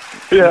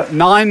 Yeah.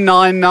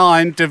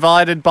 999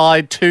 divided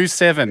by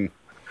 27.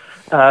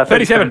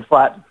 37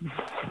 flat.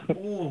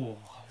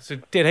 So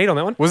dead heat on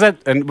that one. Was that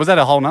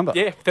a whole number?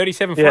 Yeah,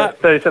 37 Yeah,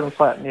 flat. 37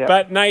 flat. Yeah.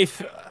 But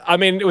Nath, I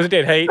mean, it was a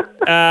dead heat.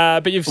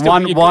 But you've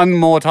still one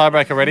more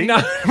tiebreaker ready? No,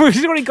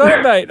 we've already got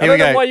it, mate. I Here we don't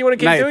know go. why you want to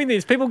keep Nate. doing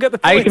this. People get the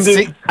point.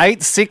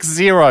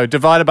 860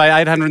 divided by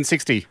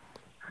 860.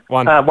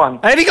 1. 1.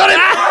 And he got it!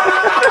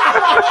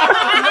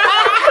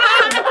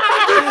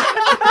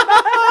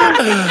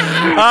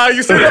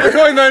 You still got the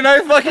coin though,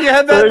 Nate. Fucking you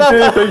had that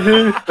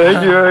number.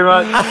 Thank you very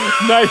much.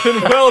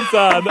 Nathan, well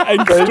done.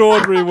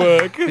 Extraordinary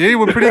work. Yeah, you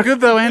were pretty good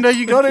though, Ando.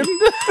 You got him.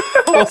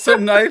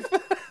 Awesome, Nate.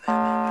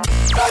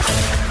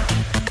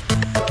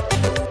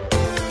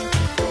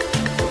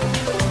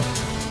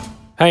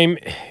 Hey,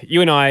 you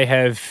and I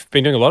have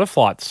been doing a lot of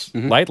flights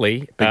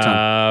lately Big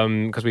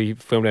time. because we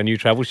filmed our new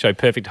travel show,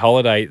 Perfect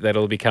Holiday,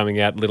 that'll be coming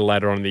out a little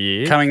later on in the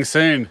year. Coming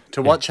soon.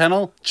 To what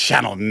channel?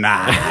 Channel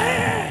 9.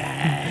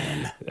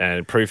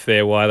 And proof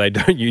there why they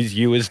don't use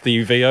you as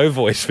the VO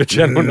voice for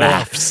Channel 9.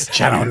 Maths.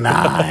 Channel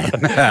 9.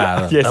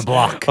 Yes. The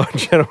block. On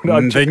Channel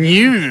 9. The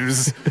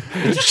news.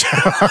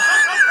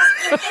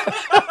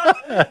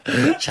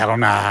 Channel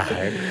 9.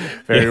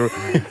 Very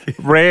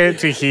rare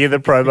to hear the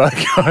promo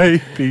guy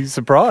be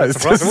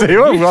surprised to see.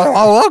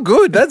 Oh,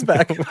 good. That's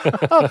back.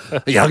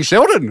 Young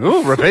Sheldon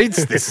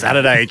repeats this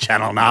Saturday,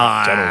 Channel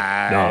 9.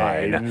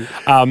 Channel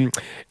 9.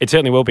 It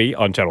certainly will be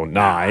on Channel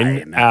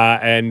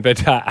 9.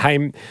 But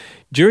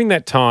during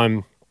that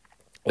time,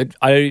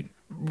 I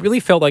really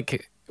felt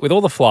like with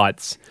all the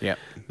flights,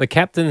 the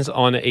captains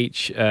on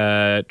each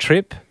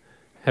trip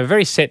have a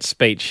very set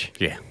speech.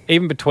 Yeah.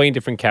 Even between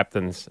different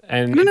captains.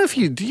 And I don't know if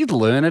do you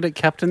learn it at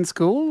captain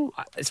school?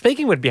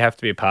 Speaking would have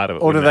to be a part of it.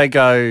 Or do they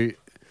go,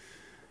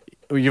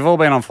 well, you've all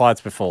been on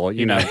flights before,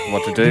 you know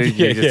what to do.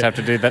 You just have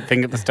to do that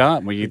thing at the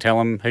start where you tell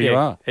them who you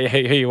are. Who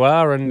you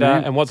are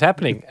and what's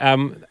happening.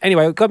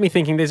 Anyway, it got me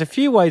thinking there's a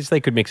few ways they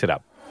could mix it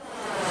up.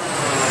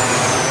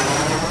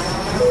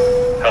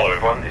 Hello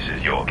everyone, this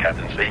is your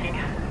captain speaking,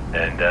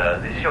 and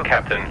this is your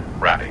captain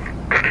rapping.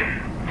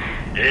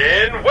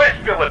 In West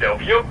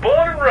Philadelphia,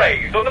 born and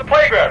raised, on the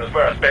playground is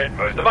where I spent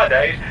most of my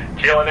days,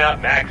 chilling out,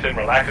 maxing,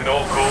 relaxing,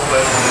 all cool.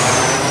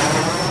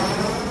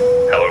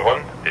 Hello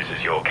everyone, this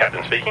is your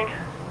captain speaking,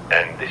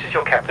 and this is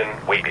your captain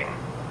weeping.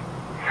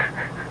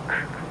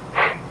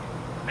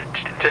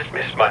 I just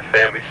miss my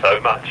family so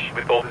much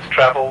with all this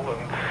travel and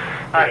the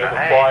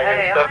flying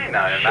and stuff. I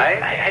know,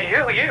 mate. Hey,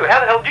 who are you? How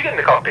the hell did you get in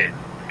the cockpit?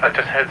 I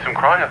just heard some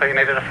crying. I thought you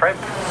needed a friend.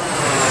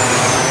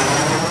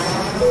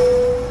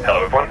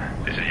 Hello everyone,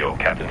 this is your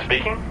captain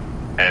speaking,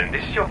 and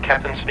this is your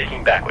captain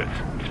speaking backwards.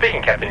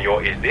 Speaking captain,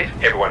 your is this,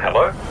 everyone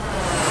hello.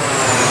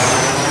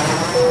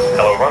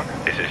 Hello everyone,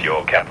 this is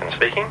your captain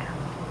speaking,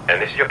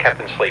 and this is your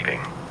captain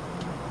sleeping.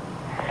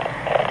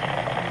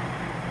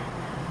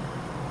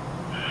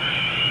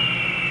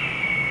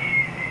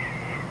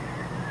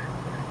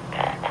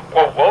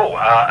 Whoa,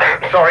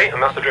 sorry, I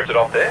must have drifted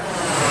off there.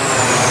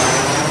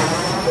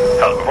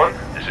 Hello everyone,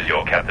 this is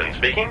your captain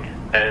speaking,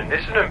 and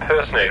this is an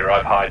impersonator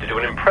I've hired to do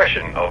an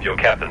impression of your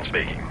captain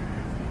speaking.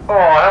 Oh,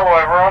 hello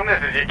everyone,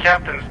 this is your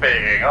captain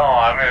speaking. Oh,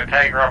 I'm going to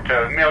take her up to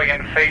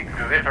 1,000,000 feet,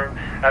 and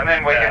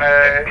then we're going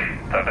to...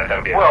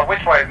 That'll be Well,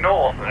 which way is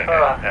north?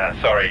 Okay.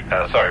 Sorry,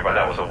 but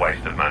that was a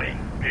waste of money.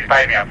 He's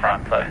paid me up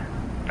front, so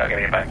I'm going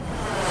to get back.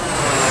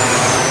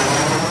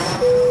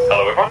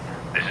 Hello everyone,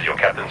 this is your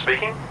captain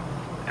speaking,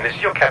 and this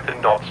is your captain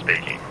not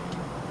speaking.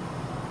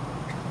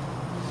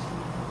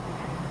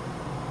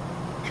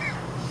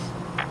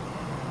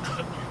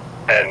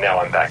 And now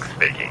I'm back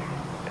speaking.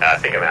 I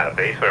think I'm out of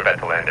these. We're about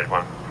to land at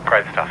one.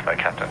 Great stuff though,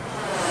 Captain.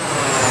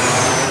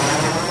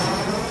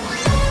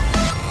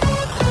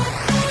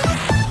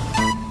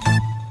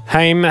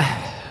 Haim,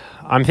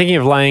 I'm thinking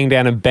of laying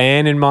down a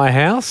ban in my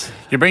house.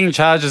 You're bringing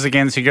charges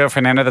against your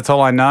girlfriend, Anna. That's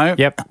all I know.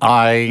 Yep.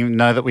 I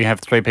know that we have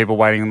 3 people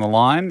waiting on the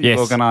line. Yes. You've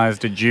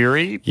organised a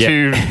jury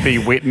Yep. to be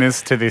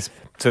witness to this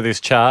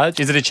charge.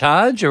 Is it a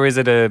charge or is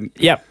it a...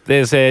 Yep,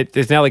 there's an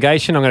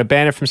allegation. I'm going to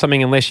ban her from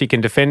something unless she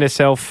can defend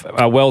herself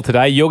well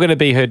today. You're going to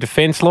be her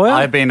defence lawyer.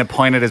 I've been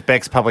appointed as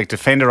Beck's public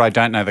defender. I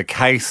don't know the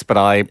case, but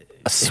I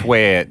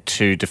swear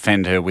to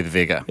defend her with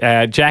vigour.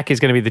 Jack is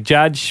going to be the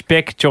judge.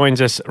 Beck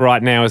joins us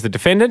right now as the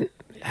defendant.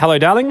 Hello,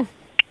 darling.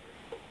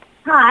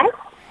 Hi.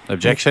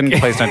 Objection.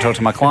 Please don't talk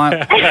to my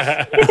client.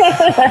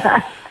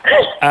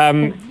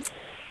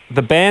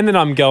 The ban that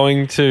I'm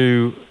going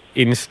to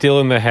instill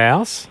in the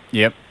house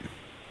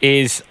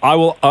is I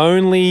will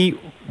only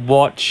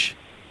watch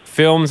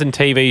films and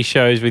TV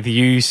shows with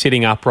you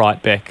sitting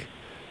upright, Beck,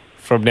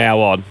 from now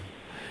on.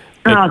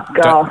 Oh,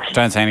 gosh.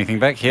 Don't say anything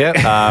back here.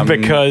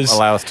 Because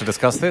allow us to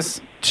discuss this.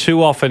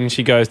 Too often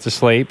she goes to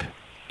sleep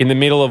in the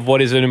middle of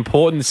what is an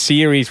important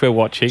series we're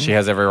watching. She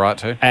has every right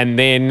to. And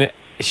then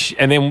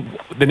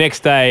the next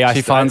day...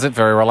 She finds it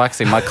very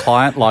relaxing. My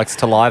client likes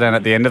to lie down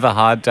at the end of a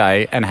hard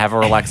day and have a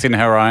relax in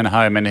her own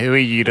home. And who are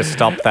you to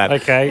stop that?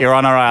 Okay. You're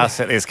on her ass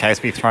at this case,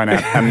 be thrown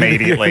out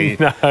immediately.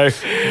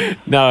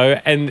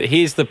 No. And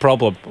here's the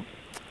problem.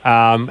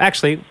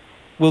 Actually,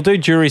 we'll do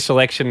jury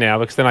selection now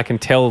because then I can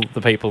tell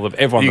the people of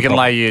everyone. You can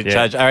lay your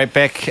judge. All right,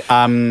 Beck.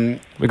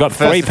 We've got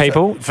 3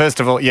 people. First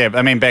of all,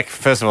 Beck,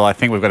 first of all, I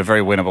think we've got a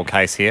very winnable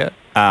case here.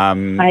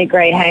 I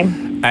agree,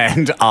 Haim.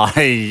 And I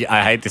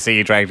hate to see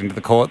you dragged into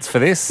the courts for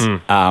this,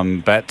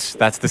 but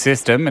that's the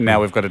system, and now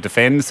we've got to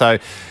defend. So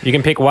you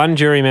can pick one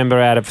jury member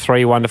out of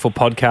 3 wonderful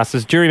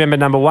podcasters. Jury member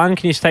number 1,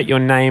 can you state your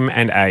name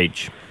and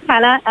age?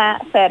 Hannah,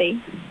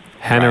 30.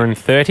 Hannah and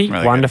 30.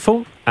 Really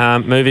wonderful.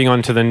 Moving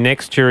on to the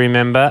next jury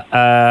member.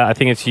 I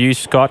think it's you,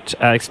 Scott.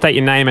 State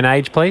your name and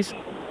age, please.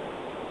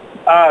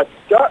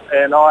 Scott,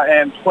 and I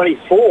am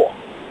 24.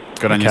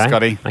 Good on you,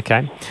 Scotty.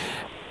 Okay.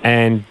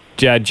 And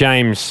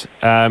James,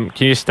 can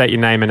you state your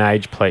name and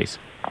age, please?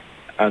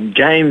 I'm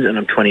James, and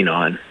I'm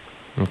 29.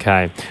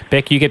 Okay.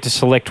 Beck, you get to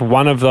select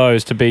one of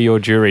those to be your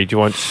jury. Do you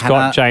want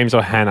Scott, James,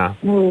 or Hannah?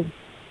 You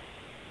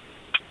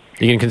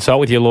can consult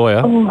with your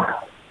lawyer.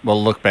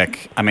 Well, look,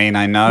 Beck, I mean,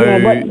 I know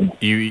I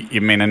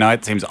know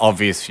it seems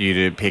obvious for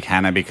you to pick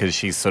Hannah because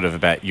she's sort of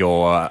about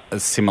your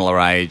similar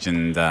age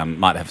and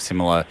might have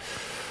similar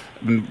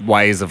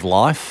ways of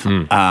life.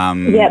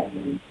 Yep.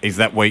 Is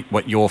that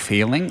what you're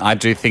feeling? I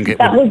do think that's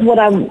what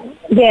I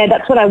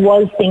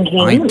was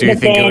thinking. I do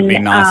think it would be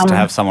nice to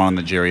have someone on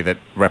the jury that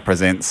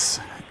represents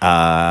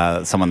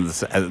someone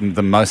that's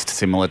the most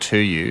similar to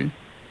you.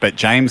 But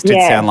James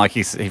did sound like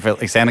he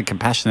sounded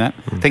compassionate.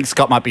 I think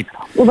Scott might be...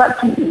 Well,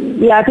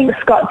 I think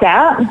Scott's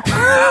out.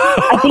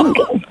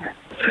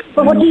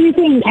 But what do you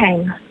think,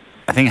 Haim?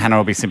 I think Hannah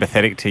will be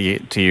sympathetic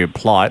to your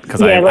plight because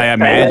I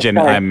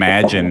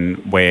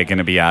imagine we're going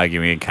to be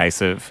arguing a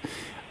case of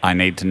I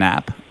need to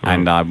nap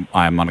and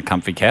I'm on a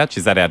comfy couch.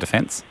 Is that our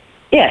defence?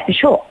 Yeah, for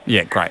sure.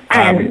 Yeah, great.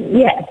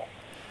 Yeah.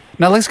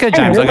 No, let's go,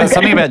 James. I got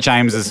something about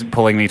James is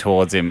pulling me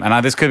towards him, and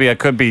I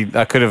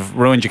could have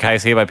ruined your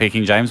case here by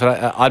picking James,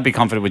 but I'd be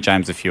confident with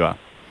James if you are.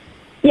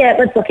 Yeah,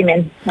 let's lock him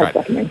in.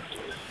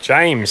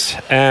 James.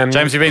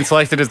 James, you've been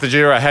selected as the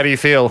juror. How do you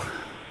feel?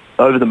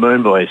 Over the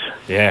moon, boys.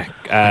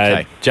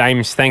 Yeah.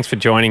 James, thanks for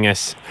joining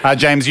us.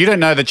 James, you don't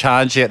know the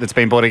charge yet that's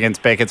been brought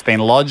against Beck. It's been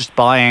lodged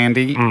by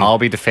Andy. I'll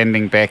be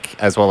defending Beck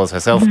as well as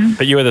herself.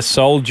 But you are the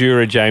sole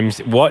juror, James.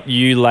 What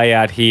you lay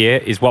out here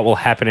is what will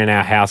happen in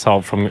our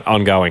household from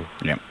ongoing.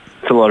 Yeah.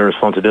 It's a lot of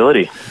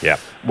responsibility. Yeah.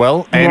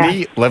 Well,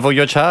 Andy, level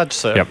your charge,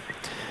 sir. Yep.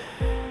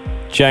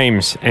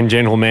 James and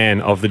gentleman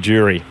of the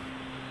jury,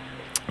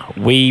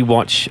 we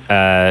watch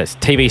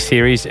TV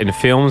series and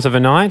films of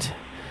a night.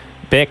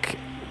 Beck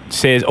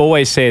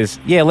always says,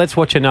 yeah, let's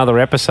watch another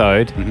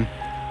episode.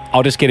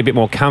 I'll just get a bit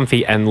more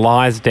comfy and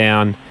lies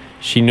down.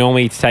 She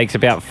normally takes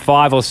about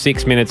 5 or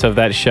 6 minutes of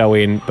that show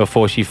in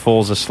before she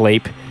falls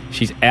asleep.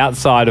 She's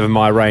outside of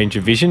my range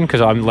of vision because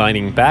I'm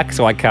leaning back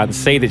so I can't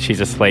see that she's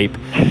asleep.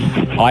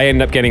 I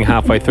end up getting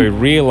halfway through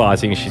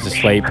realising she's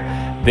asleep.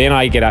 Then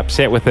I get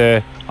upset with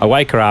her. I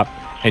wake her up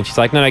and she's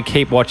like, no,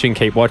 keep watching.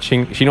 She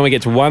normally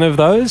gets one of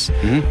those.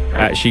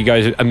 She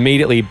goes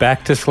immediately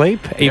back to sleep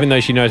even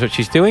though she knows what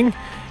she's doing.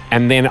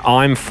 And then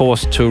I'm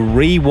forced to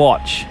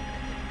re-watch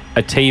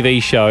a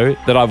TV show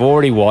that I've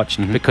already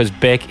watched because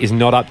Beck is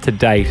not up to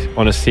date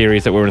on a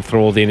series that we're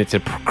enthralled in. It's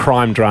a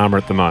crime drama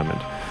at the moment.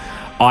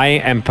 I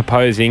am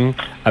proposing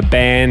a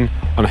ban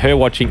on her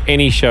watching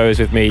any shows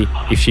with me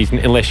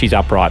unless she's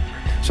upright.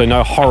 So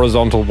no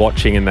horizontal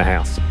watching in the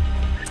house.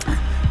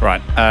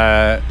 Right.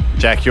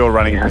 Jack, you're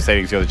running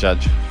proceedings. You're the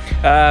judge.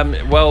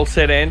 Well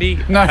said, Andy.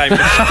 No.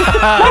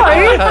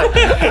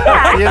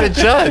 You're the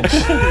judge.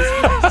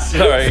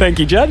 Sorry. Thank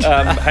you, Judge.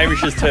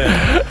 Hamish's turn.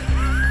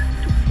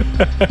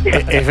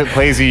 If it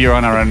pleases you, Your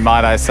Honour, and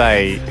might I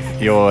say,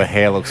 your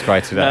hair looks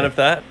great today. None of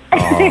that.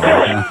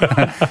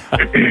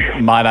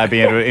 Might I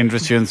be able to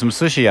interest you in some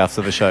sushi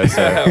after the show,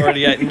 sir?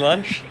 Already eaten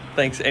lunch.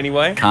 Thanks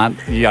anyway. Can't.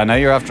 Yeah, I know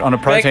you're on a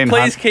protein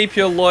Beck, please hunt. keep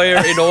your lawyer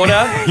in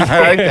order.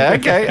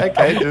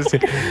 Okay. Just,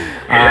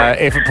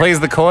 if it please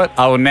the court,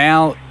 I will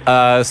now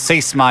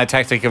cease my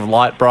tactic of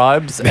light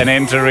bribes and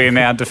enter in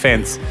our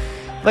defence.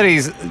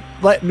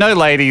 No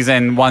ladies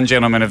and one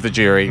gentleman of the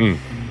jury.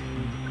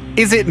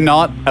 Is it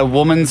not a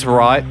woman's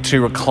right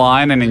to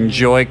recline and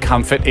enjoy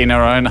comfort in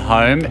her own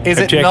home? Is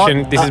Objection.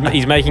 it not?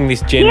 He's making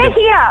this gender.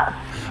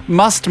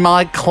 Must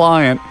my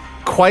client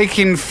quake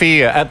in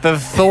fear at the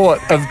thought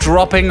of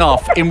dropping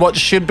off in what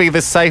should be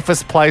the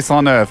safest place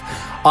on earth?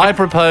 I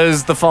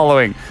propose the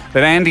following: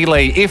 that Andy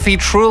Lee, if he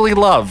truly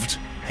loved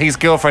his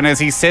girlfriend as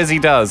he says he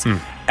does,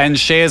 and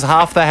shares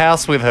half the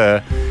house with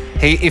her,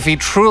 if he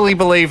truly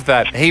believed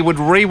that, he would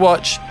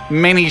rewatch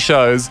many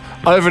shows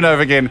over and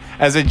over again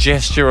as a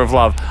gesture of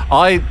love.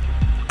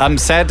 I'm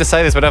sad to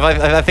say this, but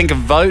I think a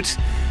vote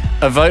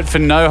for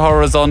no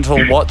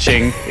horizontal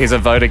watching is a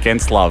vote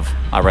against love.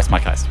 I rest my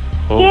case.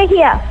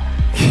 Yeah.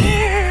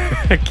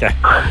 Okay.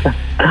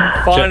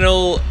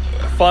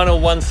 Final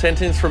one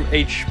sentence from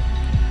each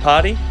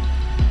party.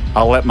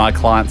 I'll let my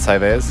client say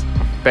theirs.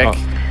 Beck.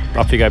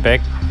 Off you go,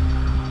 Beck.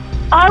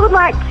 I would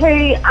like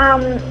to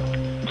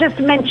just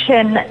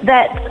mention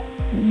that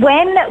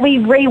when we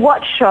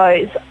rewatch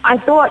shows, I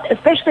thought,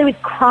 especially with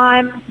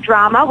crime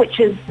drama, which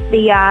is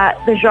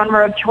the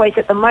genre of choice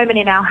at the moment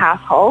in our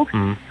household,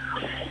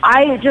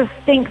 I just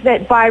think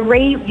that by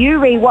you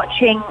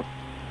rewatching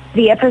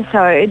the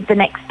episode the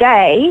next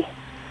day,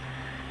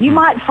 you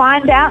might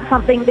find out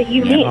something that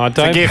you missed. It's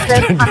a gift.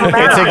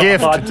 It's a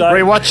gift.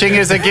 Rewatching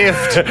is a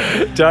gift.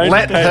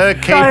 Let her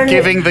keep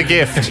giving the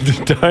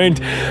gift.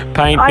 Don't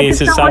paint this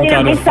as some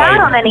kind of miss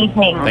out on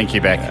anything. Thank you,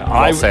 Beck.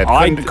 Well said.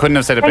 Couldn't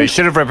have said it better. You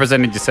should have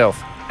represented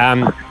yourself.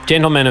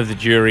 Gentlemen of the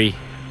jury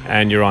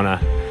and Your Honour,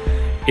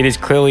 it is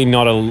clearly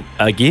not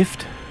a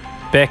gift.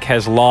 Beck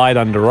has lied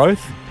under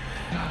oath,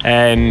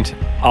 and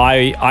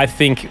I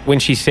think when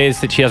she says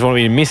that she doesn't want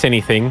me to miss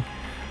anything,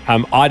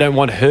 I don't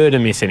want her to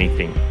miss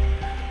anything.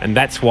 And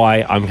that's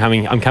why I'm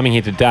coming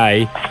here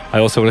today. I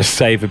also want to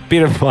save a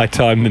bit of my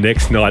time the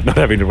next night, not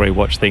having to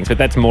rewatch things. But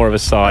that's more of a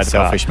side.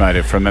 Selfish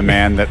motive from a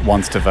man that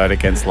wants to vote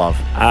against love.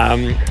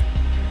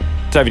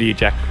 It's over to you,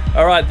 Jack.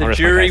 All right, the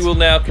jury will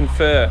now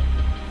confer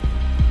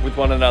with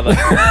one another.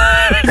 I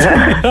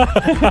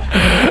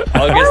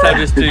guess they'll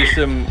just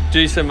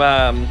do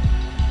some.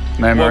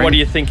 What are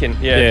you thinking?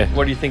 Yeah.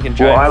 What are you thinking,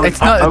 James? Well, it's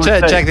not,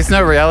 Jack. There's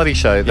no reality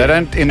show. They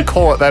don't in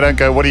court. They don't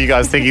go. What are you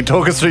guys thinking?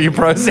 Talk us through your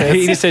process.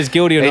 He just says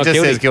guilty or not guilty.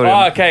 He just says guilty.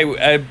 Oh,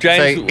 okay.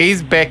 James. So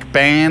is Beck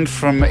banned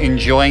from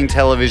enjoying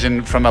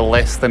television from a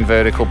less than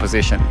vertical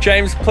position?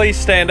 James, please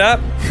stand up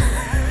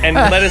and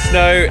let us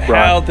know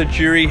how the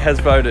jury has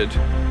voted.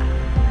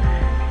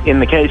 In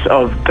the case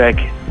of Beck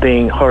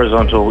being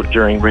horizontal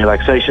during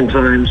relaxation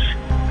times,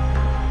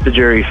 the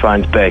jury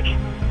finds Beck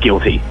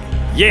guilty.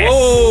 Yes.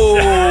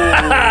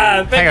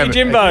 Oh, thank you,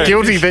 Jimbo.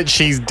 Guilty that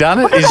she's done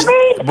it.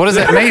 What does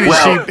that mean?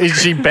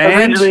 Is she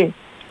banned?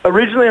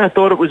 Originally, I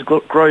thought it was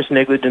gross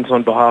negligence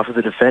on behalf of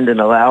the defendant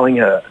allowing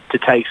her to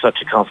take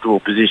such a comfortable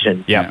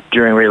position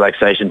during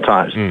relaxation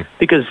times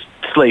because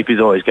sleep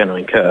is always going to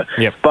incur.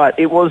 But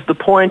it was the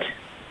point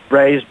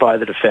raised by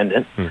the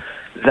defendant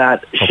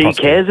that she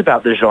cares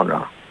about the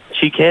genre.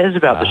 She cares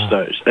about the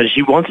shows, and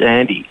she wants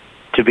Andy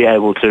to be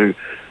able to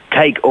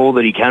take all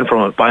that he can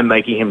from it by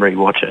making him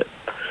rewatch it.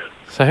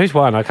 So who's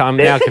won? I'm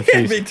now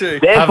confused. Me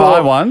too. Have I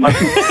won? When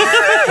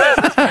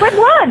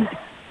won?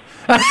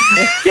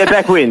 Yeah,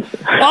 Beck wins.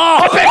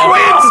 Oh, Beck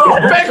wins!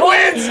 Beck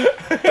wins!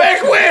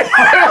 Beck wins!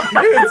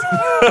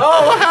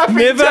 Oh, happy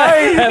Never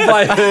day! have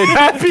I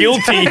heard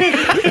guilty.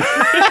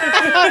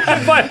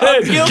 Have I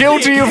heard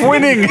Guilty of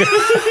winning.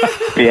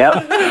 Yep.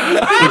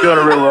 You've got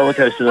a real roller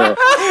coaster there.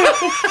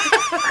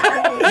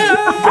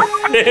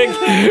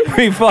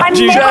 We find I'm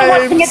you, never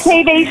watching a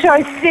TV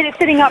show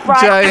sitting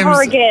upright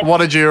ever again. James, what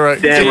a juror.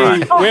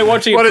 We're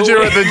watching What a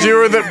juror. The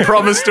juror that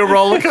promised a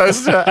roller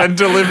coaster and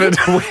delivered.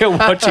 We're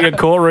watching a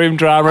courtroom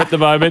drama at the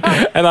moment,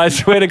 and I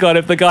swear to God,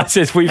 if the guy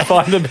says we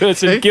find the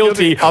person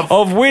guilty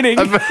of winning,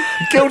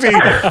 guilty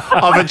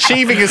of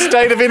achieving a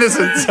state of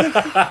innocence.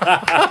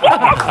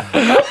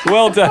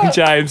 Well done,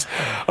 James.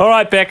 All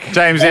right, Beck.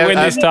 James, you win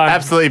this time.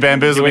 Absolutely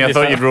bamboozled me. I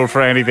thought you'd ruled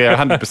for Andy there,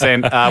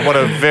 100%. What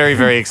a very,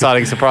 very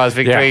exciting surprise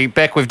victory. Yeah.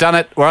 Beck, we've done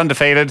it. We're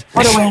undefeated.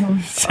 What a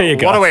win. See you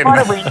guys. What a win.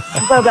 What a win.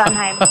 Well done,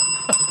 Hamish.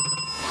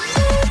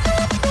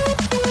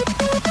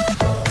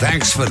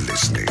 Thanks for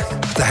listening.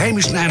 The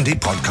Hamish and Andy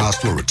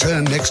podcast will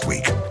return next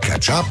week.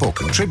 Catch up or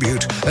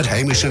contribute at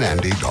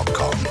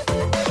hamishandandy.com.